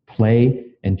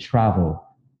 play, and travel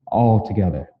all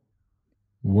together.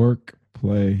 Work,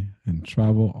 play, and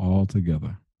travel all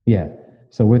together. Yeah.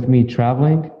 So with me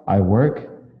traveling, I work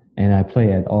and I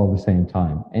play at all the same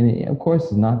time. And of course,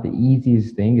 it's not the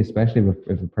easiest thing, especially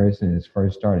if a person is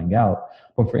first starting out.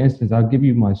 But for instance, I'll give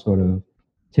you my sort of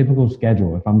typical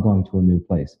schedule if I'm going to a new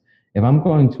place. If I'm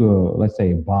going to, let's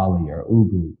say, Bali or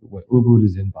Ubud, Ubud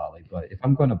is in Bali, but if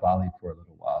I'm going to Bali for a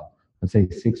little while, let's say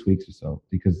 6 weeks or so,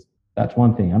 because that's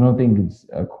one thing. I don't think it's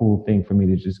a cool thing for me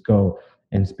to just go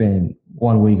and spend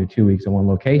 1 week or 2 weeks in one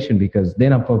location, because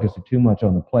then I'm focusing too much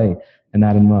on the play and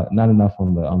not enough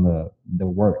on the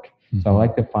work. Mm-hmm. So I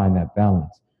like to find that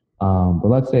balance. But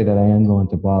let's say that I am going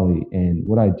to Bali, and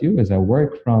what I do is I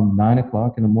work from 9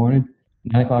 o'clock in the morning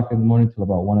till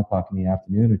about 1 o'clock in the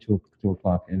afternoon, or 2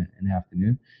 o'clock in the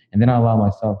afternoon. And then I allow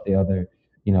myself the other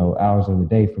hours of the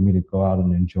day for me to go out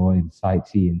and enjoy and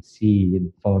sightsee and see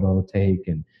and photo take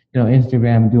and,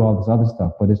 Instagram and do all this other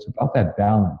stuff. But it's about that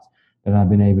balance that I've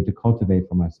been able to cultivate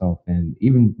for myself. And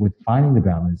even with finding the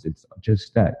balance, it's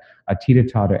just that I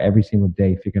teeter-totter every single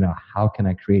day, figuring out how can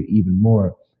I create even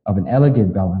more of an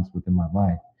elegant balance within my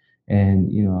life. And,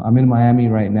 I'm in Miami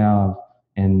right now.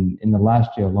 And in the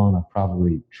last year alone, I've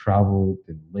probably traveled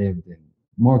and lived in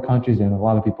more countries than a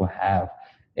lot of people have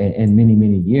in many,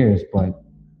 many years. But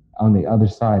on the other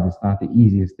side, it's not the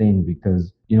easiest thing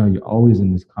because, you're always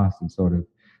in this constant sort of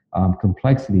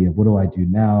complexity of what do I do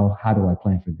now? How do I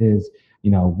plan for this?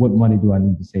 What money do I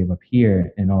need to save up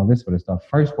here and all this sort of stuff?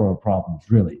 First world problems,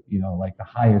 really, like the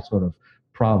higher sort of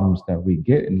problems that we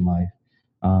get in life.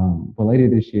 But later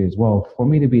this year as well, for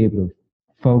me to be able to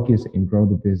focus and grow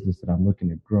the business that I'm looking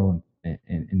to grow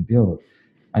and build,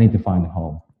 I need to find a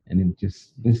home. And then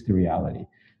just this is the reality.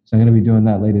 So I'm going to be doing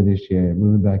that later this year,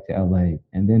 moving back to LA.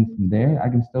 And then from there, I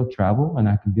can still travel and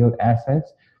I can build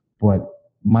assets. But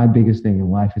my biggest thing in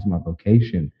life is my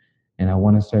vocation. And I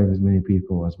want to serve as many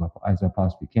people as I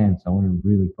possibly can. So I want to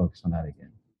really focus on that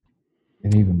again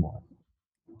and even more.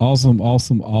 Awesome,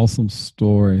 awesome, awesome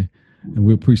story. And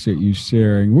we appreciate you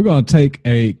sharing. We're going to take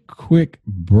a quick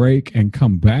break and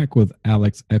come back with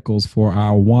Alex Eccles for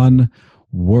our one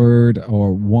word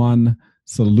or one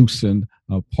solution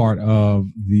part of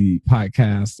the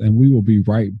podcast. And we will be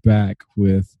right back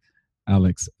with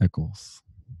Alex Eccles.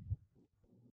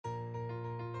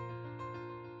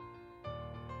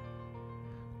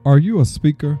 Are you a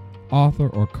speaker, author,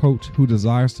 or coach who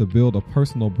desires to build a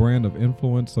personal brand of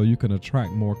influence so you can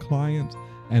attract more clients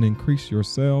and increase your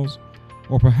sales?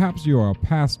 Or perhaps you are a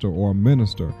pastor or a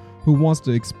minister who wants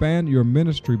to expand your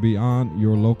ministry beyond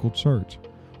your local church.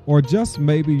 Or just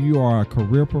maybe you are a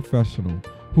career professional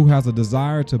who has a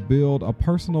desire to build a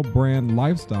personal brand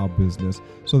lifestyle business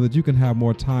so that you can have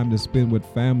more time to spend with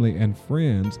family and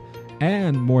friends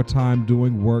and more time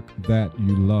doing work that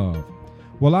you love.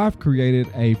 Well, I've created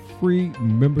a free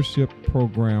membership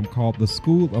program called the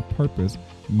School of Purpose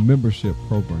Membership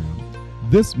Program.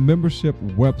 This membership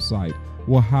website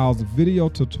will house video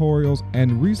tutorials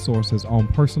and resources on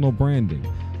personal branding,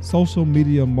 social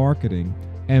media marketing,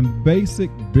 and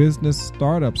basic business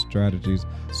startup strategies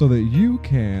so that you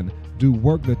can do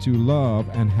work that you love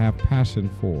and have passion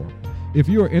for. If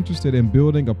you are interested in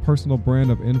building a personal brand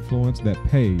of influence that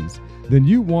pays, then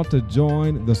you want to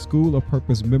join the School of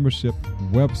Purpose membership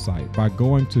website by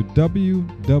going to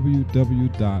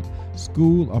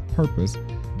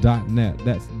www.schoolofpurpose.net.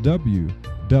 That's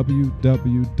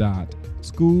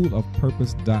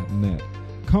www.schoolofpurpose.net.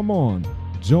 Come on,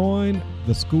 join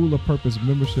the School of Purpose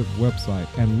membership website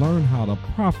and learn how to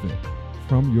profit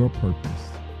from your purpose.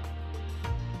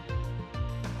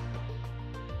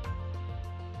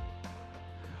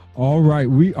 All right,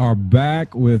 we are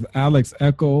back with Alex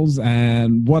Eccles,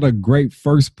 and what a great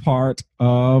first part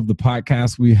of the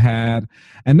podcast we had.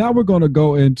 And now we're going to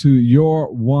go into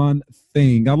your one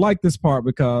thing. I like this part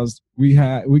because we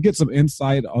get some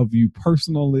insight of you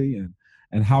personally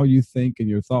and how you think and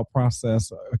your thought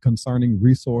process concerning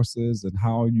resources and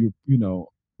how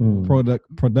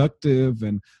productive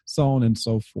and so on and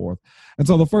so forth. And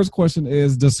so the first question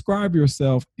is, describe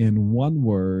yourself in one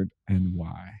word and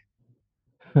why.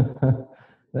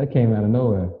 That came out of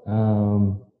nowhere.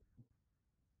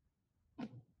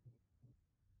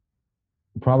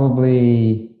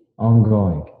 Probably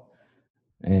ongoing.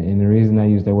 And the reason I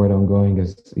use the word ongoing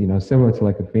is, similar to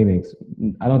like a phoenix.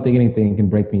 I don't think anything can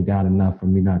break me down enough for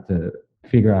me not to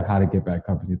figure out how to get back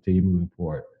up and continue moving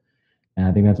forward. And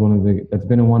I think that's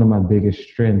been one of my biggest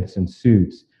strengths and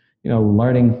suits.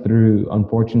 Learning through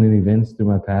unfortunate events through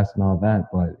my past and all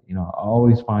that, but I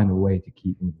always find a way to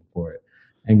keep moving forward.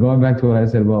 And going back to what I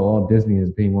said about Walt Disney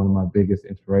as being one of my biggest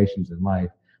inspirations in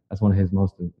life, that's one of his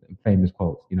most famous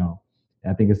quotes.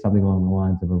 I think it's something along the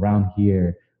lines of, around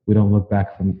here, we don't look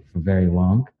back for very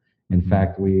long. In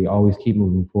fact, we always keep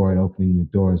moving forward, opening new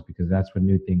doors, because that's where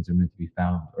new things are meant to be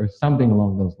found, or something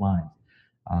along those lines.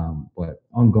 But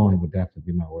ongoing would definitely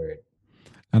be my word.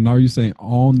 And are you saying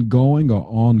ongoing or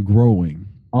on-growing?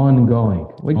 Ongoing.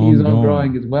 We can use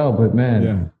ongoing as well, but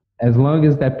man, as long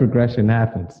as that progression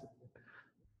happens.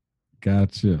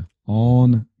 Gotcha.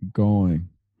 Ongoing.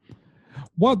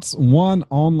 What's one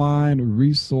online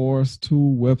resource,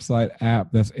 tool, website,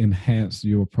 app that's enhanced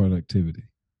your productivity?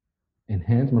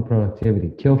 Enhance my productivity.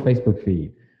 Kill Facebook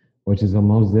feed, which is a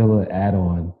Mozilla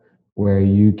add-on where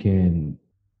you can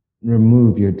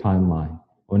remove your timeline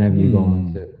whenever you go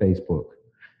onto Facebook.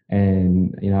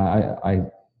 And, I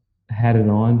had it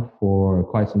on for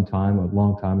quite some time, a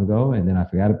long time ago, and then I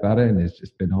forgot about it, and it's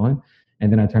just been on.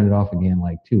 and then I turned it off again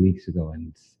like 2 weeks ago.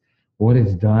 And what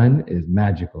it's done is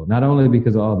magical. Not only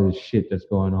because of all this shit that's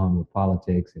going on with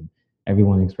politics and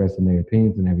everyone expressing their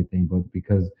opinions and everything, but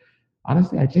because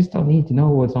honestly, I just don't need to know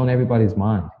what's on everybody's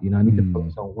mind. I need to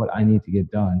focus on what I need to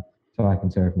get done so I can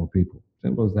serve more people.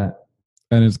 Simple as that.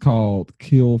 And it's called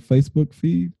Kill Facebook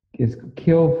Feed? It's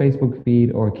Kill Facebook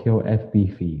Feed or Kill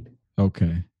FB Feed.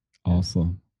 Okay.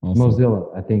 Awesome.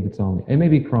 Mozilla, I think it's only, and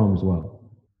maybe Chrome as well.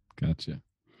 Gotcha.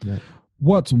 Yeah.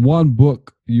 What's one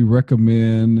book you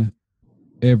recommend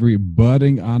every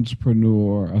budding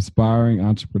entrepreneur, aspiring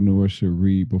entrepreneur should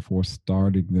read before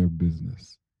starting their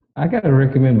business? I got to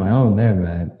recommend my own there,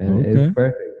 man. And It's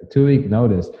perfect. 2 week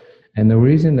notice. And the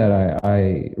reason that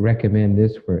I recommend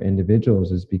this for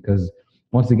individuals is because,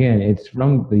 once again, it's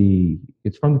from the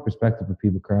perspective of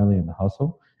people currently in the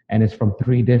hustle, and it's from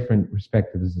 3 different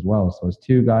perspectives as well. So it's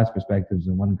 2 guys' perspectives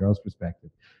and 1 girl's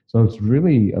perspective. So it's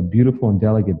really a beautiful and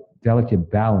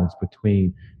delicate balance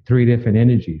between 3 different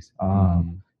energies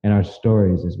and our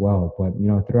stories as well. But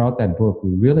throughout that book,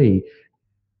 we really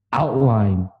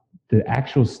outline the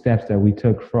actual steps that we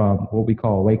took from what we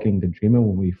call awakening the dreamer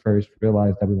when we first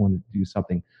realized that we wanted to do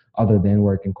something other than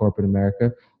work in corporate America,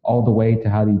 all the way to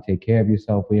how do you take care of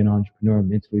yourself, be an entrepreneur,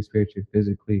 mentally, spiritually,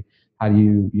 physically. How do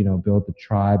you, build the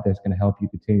tribe that's going to help you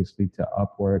continuously to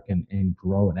upwork and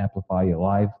grow and amplify your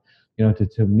life,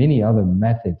 to many other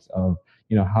methods of,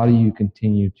 how do you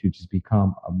continue to just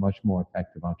become a much more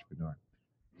effective entrepreneur.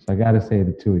 So I got to say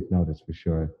the 2 week notice for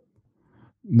sure.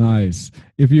 Nice.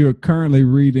 If you're currently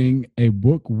reading a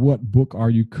book, what book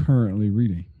are you currently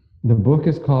reading? The book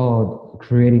is called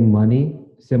Creating Money,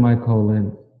 something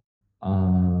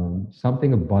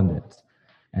abundance.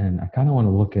 And I kind of want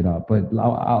to look it up, but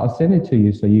I'll send it to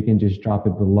you so you can just drop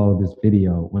it below this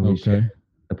video when we share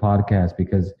the podcast,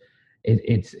 because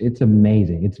it's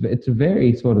amazing. It's a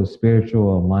very sort of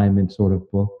spiritual alignment sort of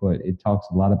book, but it talks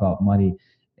a lot about money.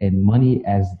 And money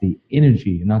as the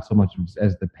energy, not so much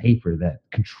as the paper that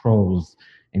controls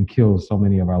and kills so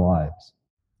many of our lives.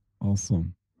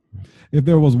 Awesome. If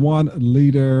there was one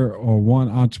leader or one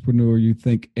entrepreneur you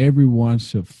think everyone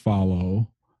should follow,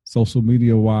 social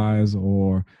media wise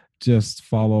or just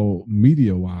follow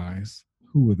media wise,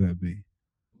 who would that be?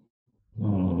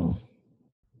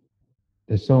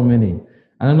 There's so many.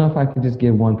 I don't know if I could just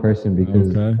give one person,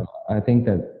 because I think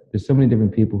that there's so many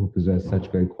different people who possess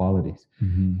such great qualities.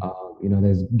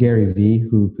 There's Gary Vee,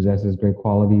 who possesses great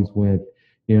qualities with,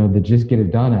 the just get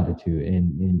it done attitude.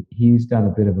 And he's done a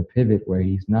bit of a pivot where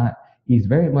he's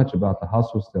very much about the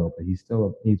hustle still, but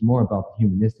he's more about the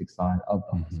humanistic side of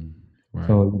the hustle. Right.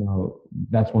 So,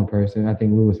 that's one person. I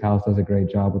think Lewis House does a great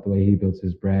job with the way he builds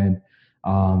his brand.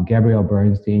 Gabrielle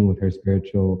Bernstein with her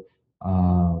spiritual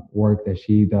work that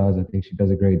she does. I think she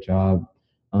does a great job.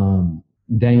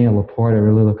 Danielle Laporte, I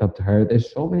really look up to her.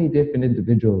 There's so many different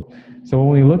individuals. So when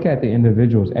we look at the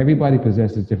individuals, everybody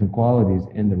possesses different qualities.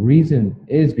 And the reason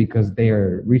is because they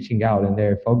are reaching out and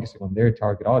they're focusing on their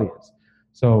target audience.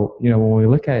 So, when we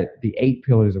look at the 8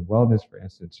 pillars of wellness, for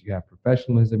instance, you have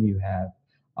professionalism, you have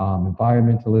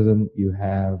environmentalism, you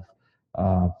have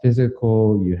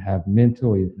physical, you have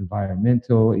mental,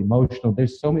 environmental, emotional.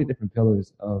 There's so many different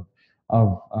pillars of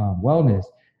wellness,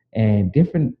 and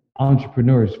different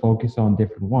entrepreneurs focus on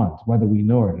different ones, whether we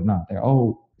know it or not. They're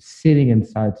all sitting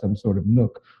inside some sort of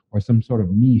nook or some sort of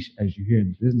niche, as you hear in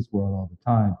the business world all the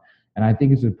time. And I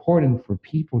think it's important for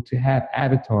people to have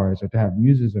avatars or to have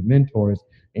muses or mentors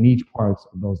in each parts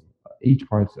of those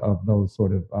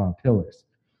sort of pillars.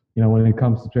 When it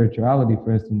comes to spirituality,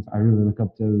 for instance, I really look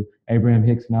up to Abraham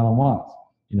Hicks and Alan Watts.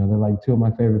 They're like 2 of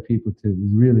my favorite people to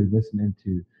really listen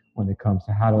into when it comes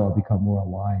to how do I become more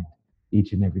aligned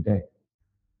each and every day.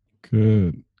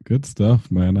 Good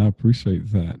stuff, man. I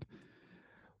appreciate that.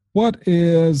 What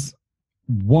is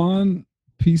one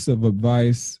piece of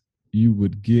advice you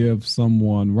would give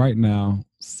someone right now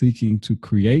seeking to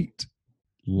create,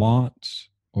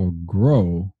 launch, or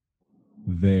grow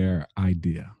their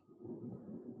idea?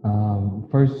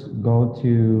 First, go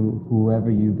to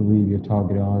whoever you believe your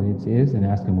target audience is and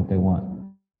ask them what they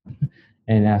want.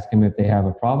 And ask them if they have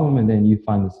a problem, and then you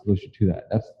find the solution to that.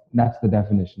 That's the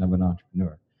definition of an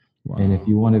entrepreneur. Wow. And if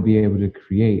you want to be able to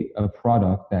create a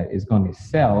product that is going to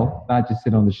sell, not just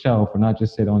sit on the shelf or not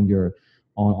just sit on your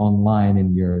online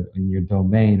in your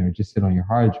domain or just sit on your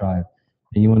hard drive,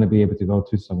 and you want to be able to go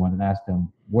to someone and ask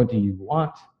them, what do you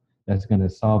want that's going to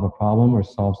solve a problem or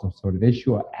solve some sort of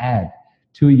issue or add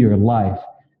to your life,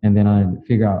 and then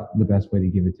figure out the best way to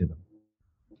give it to them.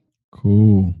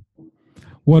 Cool.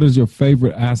 What is your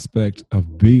favorite aspect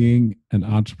of being an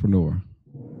entrepreneur?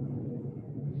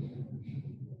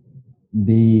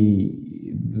 The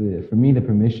for me, the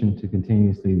permission to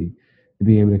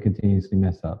be able to continuously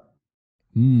mess up.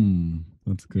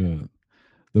 That's good.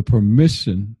 The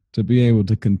permission to be able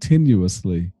to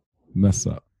continuously mess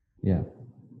up. Yeah.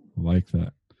 I like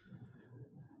that.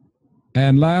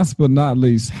 And last but not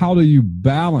least, how do you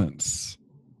balance,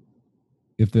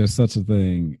 if there's such a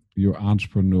thing, your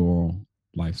entrepreneurial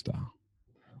lifestyle?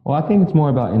 Well, I think it's more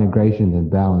about integration than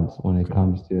balance when it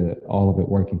comes to all of it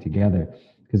working together.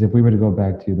 Because if we were to go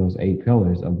back to those 8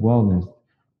 pillars of wellness,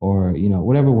 or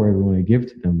whatever word we want to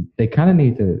give to them, they kind of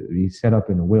need to be set up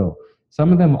in a wheel.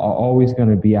 Some of them are always going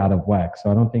to be out of whack,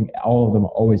 so I don't think all of them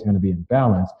are always going to be in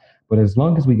balance. But as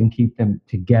long as we can keep them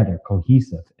together,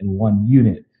 cohesive in one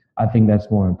unit, I think that's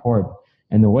more important.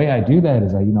 And the way I do that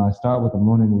is I start with a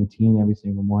morning routine every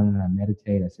single morning, and I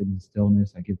meditate. I sit in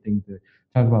stillness. I get things to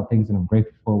talk about things that I'm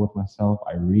grateful for with myself.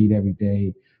 I read every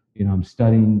day. I'm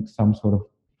studying some sort of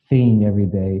thing every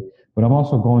day, but I'm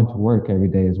also going to work every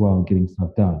day as well and getting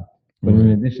stuff done. But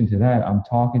in addition to that, I'm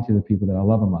talking to the people that I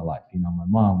love in my life. My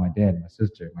mom, my dad, my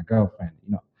sister, my girlfriend.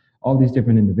 All these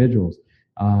different individuals.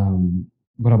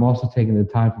 But I'm also taking the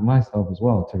time for myself as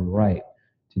well to write,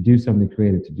 to do something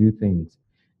creative, to do things.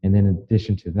 And then in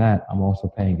addition to that, I'm also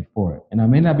paying it forward. And I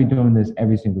may not be doing this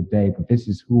every single day, but this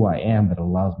is who I am that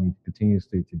allows me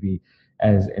continuously to be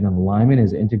as in alignment,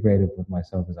 as integrated with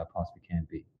myself as I possibly can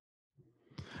be.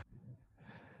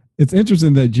 It's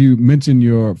interesting that you mentioned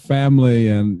your family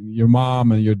and your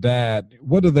mom and your dad.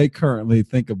 What do they currently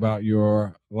think about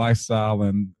your lifestyle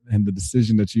and the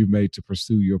decision that you made to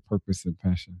pursue your purpose and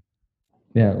passion?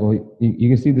 Yeah, well, you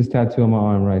can see this tattoo on my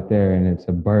arm right there, and it's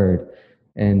a bird.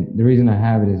 And the reason I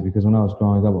have it is because when I was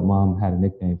growing up, my mom had a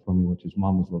nickname for me, which is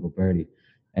Mama's Little Birdie.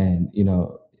 And,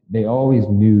 they always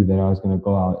knew that I was going to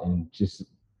go out and just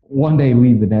one day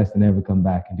leave the nest and never come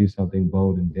back and do something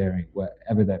bold and daring,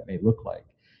 whatever that may look like.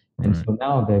 And so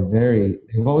now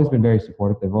they've always been very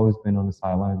supportive. They've always been on the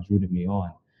sidelines rooting me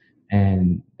on.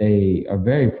 And they are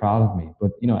very proud of me.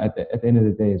 But, at the end of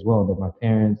the day as well, they're my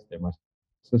parents, they're my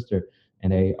sister,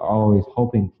 and they are always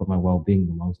hoping for my well-being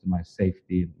the most and my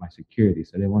safety and my security.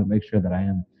 So they want to make sure that I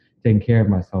am taking care of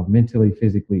myself mentally,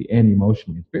 physically, and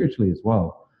emotionally, and spiritually as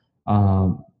well.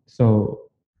 So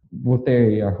what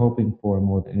they are hoping for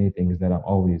more than anything is that I'm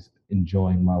always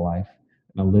enjoying my life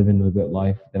and I'm living a good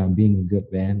life, that I'm being a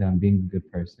good man, that I'm being a good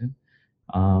person,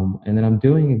 and that I'm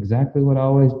doing exactly what I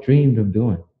always dreamed of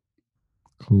doing.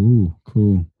 Cool.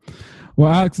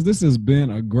 Well, Alex, this has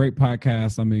been a great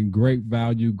podcast. I mean, great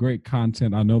value, great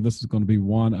content. I know this is going to be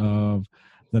one of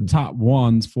the top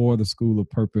ones for the School of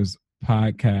Purpose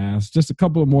podcast. Just a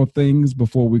couple of more things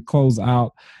before we close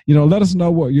out. Let us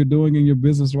know what you're doing in your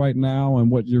business right now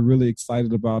and what you're really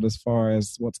excited about as far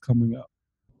as what's coming up.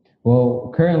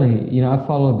 Well, currently, I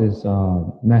follow this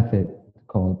method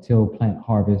called till, plant,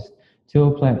 harvest,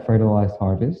 till, plant, fertilized,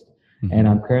 harvest. Mm-hmm. And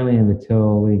I'm currently in the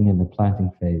tilling and the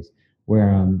planting phase, where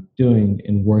I'm doing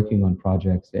and working on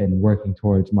projects and working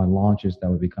towards my launches that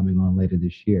will be coming on later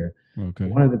this year. Okay.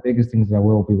 One of the biggest things that I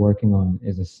will be working on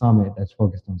is a summit that's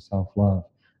focused on self-love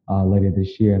later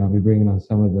this year. And I'll be bringing on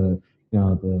some of the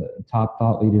top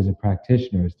thought leaders and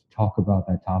practitioners to talk about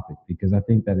that topic, because I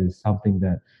think that is something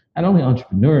that not only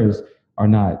entrepreneurs are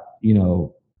not,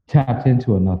 tapped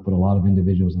into enough, but a lot of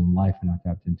individuals in life are not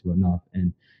tapped into enough.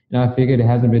 And, I figured it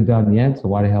hasn't been done yet. So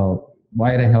why the hell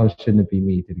shouldn't it be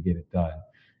me to get it done?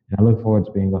 And I look forward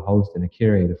to being a host and a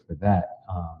curator for that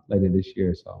later this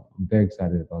year. So I'm very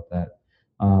excited about that.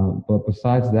 But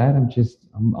besides that, I'm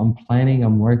planning,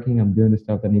 I'm working, I'm doing the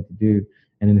stuff I need to do.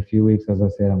 And in a few weeks, as I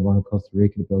said, I'm going to Costa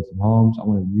Rica to build some homes. I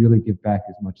want to really give back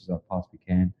as much as I possibly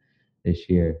can this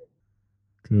year.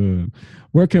 Good.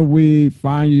 Where can we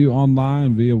find you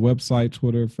online? Via website,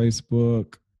 Twitter,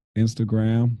 Facebook,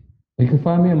 Instagram? You can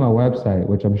find me on my website,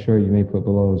 which I'm sure you may put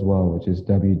below as well, which is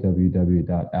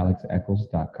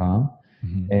www.alexeccles.com.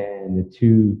 Mm-hmm. And the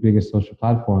two biggest social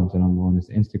platforms that I'm on is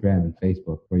Instagram and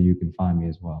Facebook, where you can find me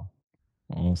as well.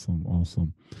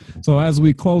 Awesome. So as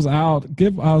we close out,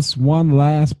 give us one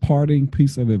last parting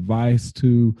piece of advice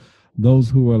to those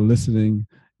who are listening.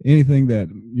 Anything that,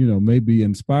 may be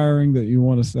inspiring that you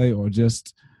want to say, or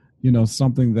just,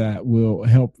 something that will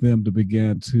help them to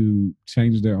begin to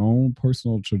change their own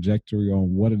personal trajectory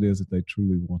on what it is that they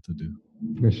truly want to do.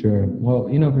 For sure. Well,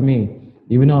 for me,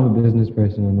 even though I'm a business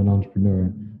person, I'm an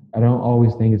entrepreneur, I don't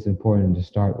always think it's important to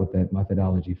start with that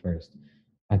methodology first.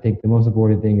 I think the most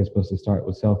important thing is supposed to start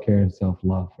with self-care and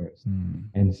self-love first.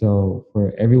 And so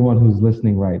for everyone who's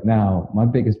listening right now, my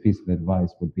biggest piece of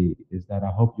advice is that I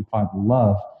hope you find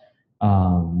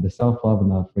the self-love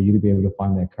enough for you to be able to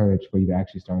find that courage for you to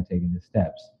actually start taking the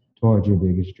steps towards your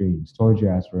biggest dreams, towards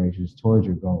your aspirations, towards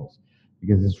your goals.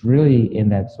 because it's really in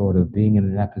that sort of being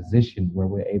in that position where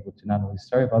we're able to not only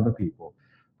serve other people,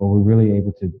 but we're really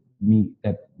able to meet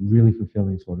that really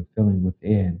fulfilling sort of feeling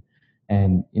within.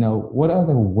 And, what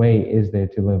other way is there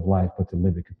to live life but to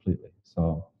live it completely?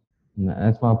 So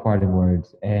that's my parting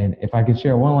words. And if I could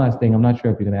share one last thing, I'm not sure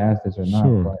if you're going to ask this or not,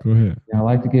 Sure, but go ahead. I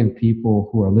like to give people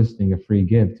who are listening a free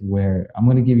gift where I'm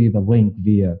going to give you the link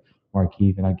via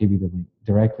Markeith, and I'll give you the link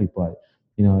directly. But,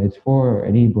 it's for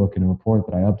an ebook and a report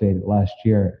that I updated last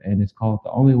year, and it's called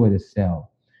The Only Way to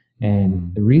Sell.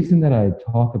 And the reason that I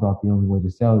talk about the only way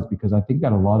to sell is because I think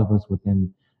that a lot of us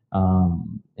within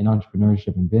in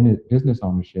entrepreneurship and business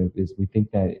ownership is we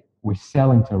think that we're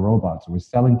selling to robots, or we're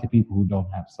selling to people who don't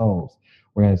have souls.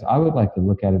 Whereas I would like to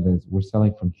look at it as we're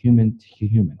selling from human to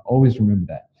human. Always remember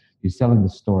that. You're selling the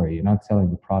story, you're not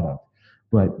selling the product.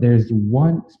 But there's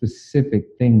one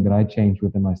specific thing that I changed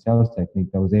within my sales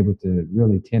technique that was able to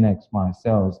really 10x my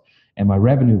sales and my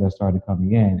revenue that started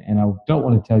coming in. And I don't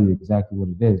want to tell you exactly what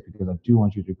it is, because I do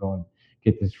want you to go and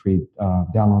get this free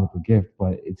downloadable gift.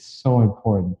 But it's so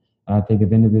important. And I think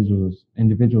if individuals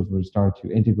would start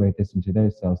to integrate this into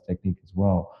their sales technique as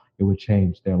well, it would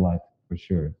change their life for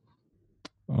sure.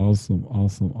 Awesome.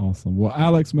 Well,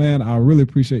 Alex, man, I really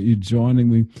appreciate you joining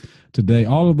me today.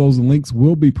 All of those links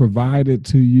will be provided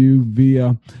to you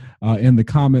via in the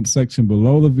comment section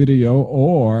below the video,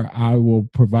 or I will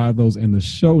provide those in the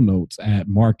show notes at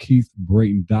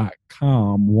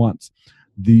markeithbrayton.com once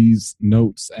these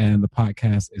notes and the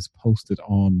podcast is posted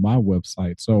on my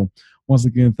website. So once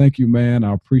again, thank you, man.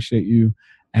 I appreciate you.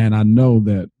 And I know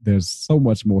that there's so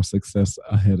much more success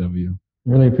ahead of you.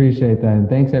 Really appreciate that. And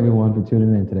thanks everyone for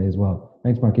tuning in today as well.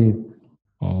 Thanks, Markeith.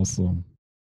 Awesome.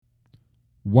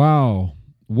 Wow.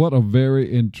 What a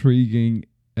very intriguing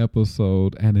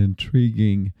episode and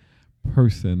intriguing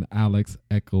person Alex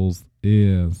Eccles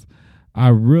is. I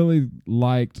really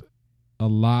liked a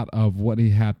lot of what he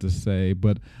had to say,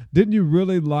 but didn't you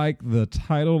really like the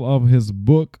title of his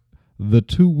book, The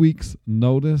 2 Weeks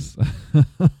Notice?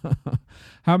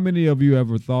 How many of you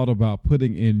ever thought about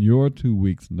putting in your 2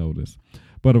 weeks notice?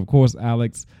 But of course,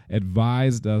 Alex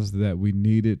advised us that we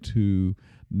needed to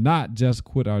not just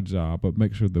quit our job, but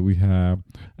make sure that we have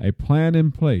a plan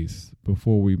in place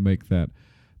before we make that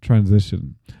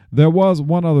transition. There was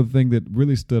one other thing that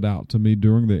really stood out to me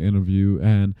during the interview,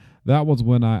 and that was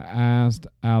when I asked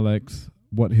Alex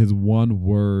what his one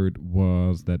word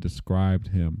was that described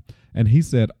him. And he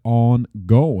said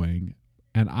ongoing,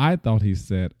 and I thought he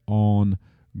said on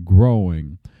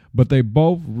growing, but they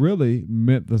both really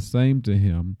meant the same to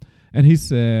him. And he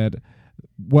said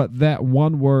what that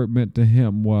one word meant to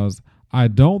him was, I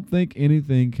don't think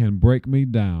anything can break me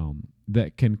down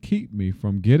that can keep me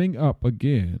from getting up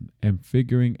again and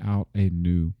figuring out a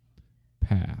new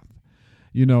path.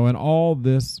 In all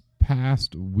this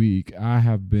past week, I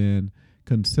have been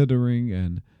considering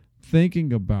and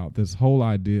thinking about this whole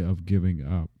idea of giving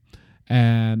up.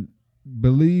 And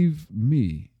believe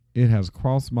me, it has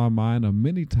crossed my mind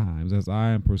many times as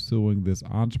I am pursuing this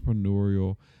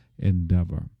entrepreneurial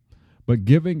endeavor. But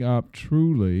giving up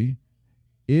truly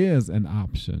is an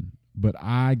option, but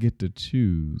I get to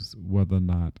choose whether or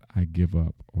not I give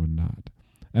up or not.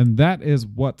 And that is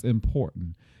what's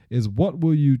important, is what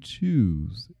will you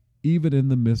choose even in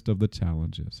the midst of the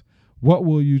challenges? What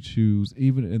will you choose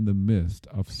even in the midst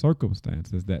of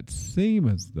circumstances that seem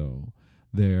as though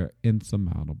they're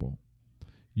insurmountable?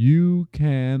 You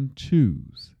can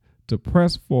choose to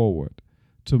press forward,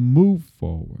 to move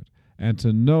forward, and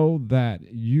to know that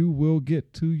you will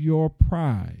get to your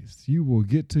prize. You will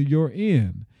get to your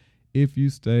end if you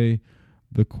stay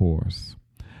the course.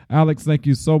 Alex, thank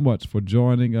you so much for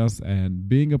joining us and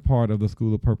being a part of the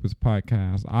School of Purpose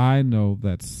podcast. I know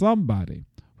that somebody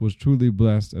was truly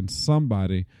blessed and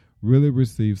somebody really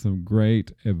received some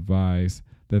great advice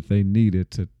that they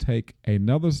needed to take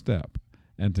another step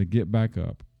and to get back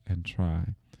up and try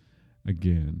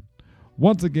again.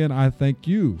 Once again, I thank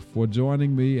you for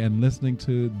joining me and listening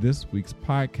to this week's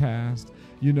podcast.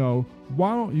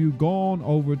 Why don't you go on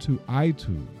over to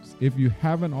iTunes if you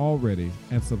haven't already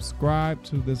and subscribe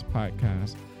to this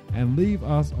podcast and leave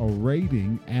us a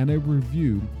rating and a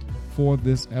review for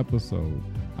this episode.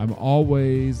 I'm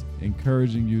always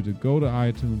encouraging you to go to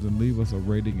iTunes and leave us a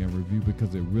rating and review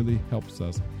because it really helps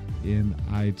us in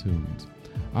iTunes.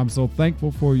 I'm so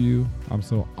thankful for you. I'm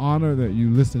so honored that you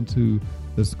listen to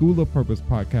the School of Purpose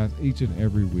podcast each and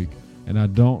every week. And I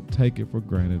don't take it for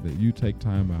granted that you take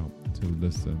time out to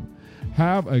listen.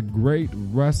 Have a great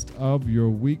rest of your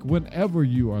week. Whenever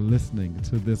you are listening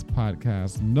to this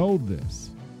podcast, know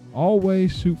this.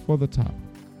 Always shoot for the top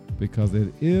because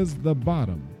it is the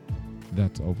bottom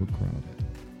that's overcrowded.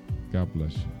 God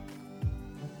bless you.